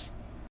Pass.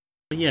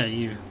 Yeah,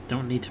 you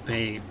don't need to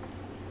pay.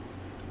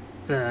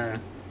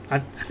 I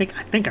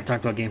think I've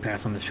talked about Game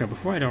Pass on this show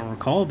before. I don't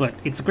recall, but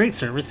it's a great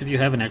service if you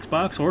have an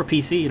Xbox or a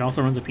PC. It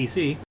also runs a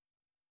PC,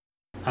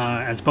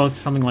 as opposed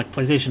to something like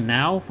PlayStation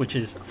Now, which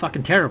is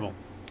fucking terrible.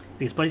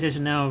 Because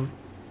PlayStation Now,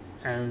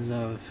 as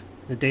of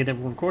the day that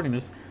we're recording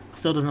this,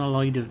 still doesn't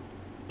allow you to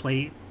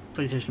play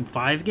PlayStation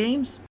 5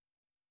 games.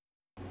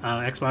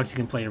 Xbox, you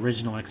can play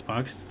original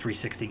Xbox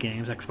 360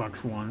 games,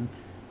 Xbox One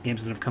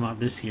games that have come out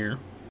this year.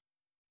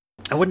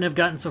 I wouldn't have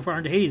gotten so far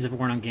into Hades if it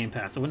weren't on Game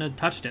Pass. I wouldn't have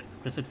touched it.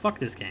 I said, fuck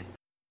this game.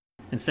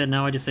 Instead,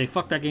 now I just say,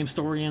 fuck that game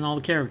story and all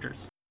the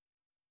characters.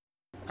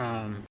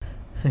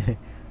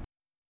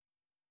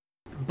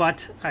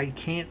 But I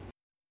can't...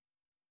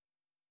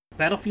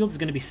 Battlefield is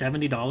going to be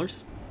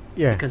 $70.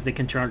 Yeah. Because they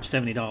can charge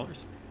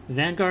 $70.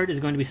 Vanguard is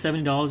going to be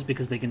 $70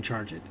 because they can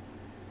charge it.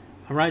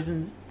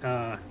 Horizon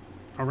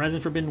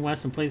Forbidden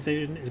West on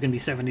PlayStation is going to be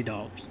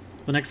 $70.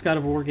 The next God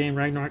of War game,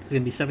 Ragnarok, is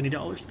going to be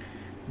 $70.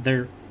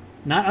 They're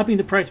not upping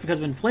the price because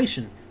of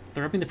inflation.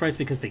 They're upping the price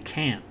because they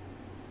can.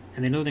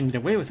 And they know they can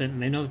get away with it,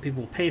 and they know that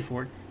people will pay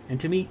for it. And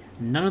to me,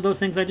 none of those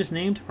things I just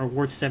named are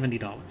worth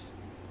 $70.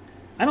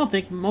 I don't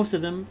think most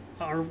of them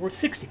are worth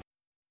 $60.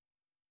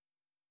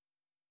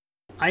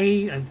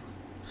 I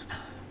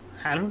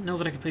don't know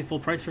that I can pay full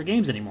price for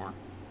games anymore.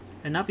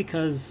 And not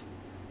because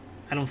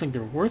I don't think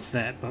they're worth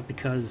that, but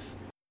because,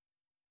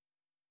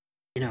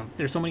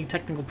 there's so many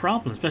technical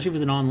problems, especially if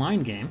it's an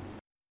online game.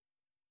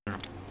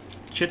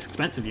 Shit's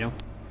expensive, yo.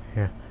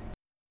 Yeah.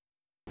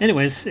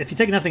 Anyways, if you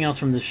take nothing else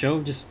from this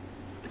show, just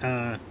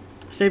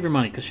save your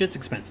money, because shit's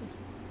expensive.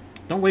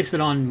 Don't waste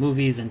it on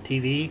movies and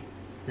TV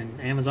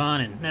and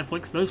Amazon and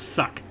Netflix. Those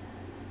suck.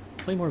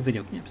 Play more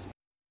video games.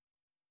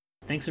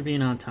 Thanks for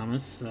being on,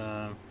 Thomas.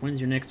 When's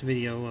your next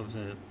video of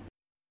the...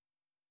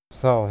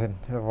 So,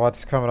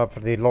 what's coming up for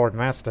the Lord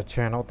Master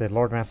channel, the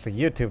Lord Master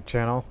YouTube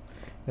channel,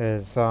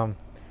 is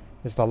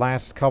the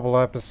last couple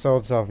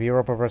episodes of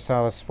Europa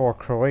Versalis for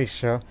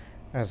Croatia,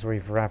 as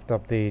we've wrapped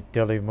up the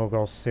Dili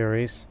Mughal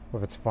series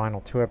with its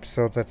final 2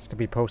 episodes. That's to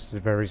be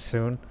posted very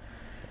soon.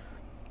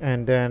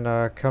 And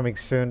then coming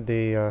soon,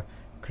 the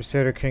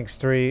Crusader Kings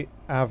 3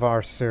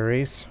 Avar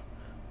series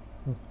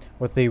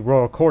with the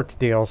Royal Court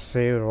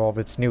DLC with all of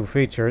its new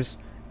features.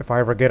 If I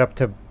ever get up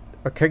to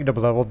a kingdom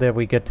level, then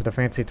we get to the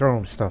fancy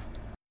throne stuff.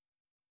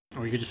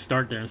 Or you could just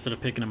start there instead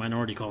of picking a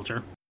minority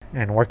culture.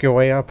 And work your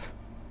way up.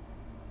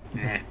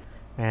 Yeah.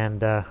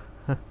 And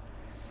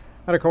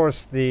of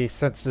course,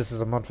 since this is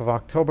the month of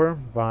October,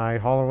 by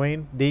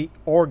Halloween, the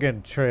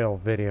Oregon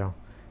Trail video.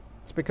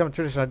 It's become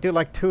tradition. I do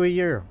like 2 a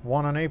year.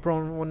 One on April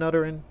and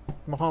another in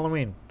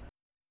Halloween.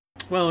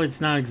 Well, it's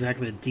not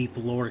exactly a deep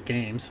lore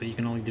game, so you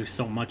can only do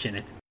so much in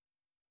it.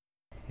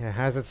 Yeah, it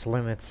has its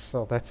limits,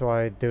 so that's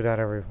why I do that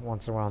every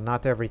once in a while.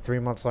 Not every 3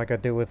 months like I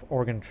do with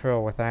Oregon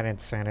Trail with that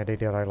insanity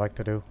that I like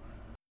to do.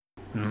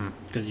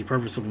 Because you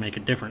purposely make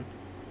it different.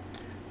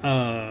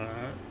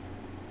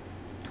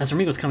 As for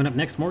me, what's coming up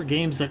next? More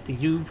games that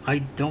I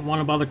don't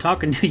want to bother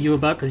talking to you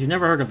about because you've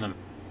never heard of them.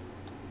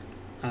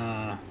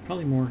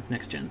 Probably more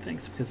next-gen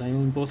things because I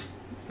own both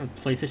a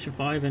PlayStation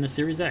 5 and a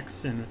Series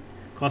X, and it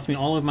cost me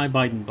all of my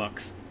Biden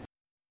bucks.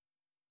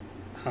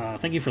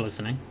 Thank you for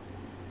listening.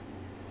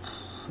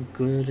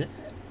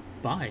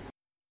 Goodbye.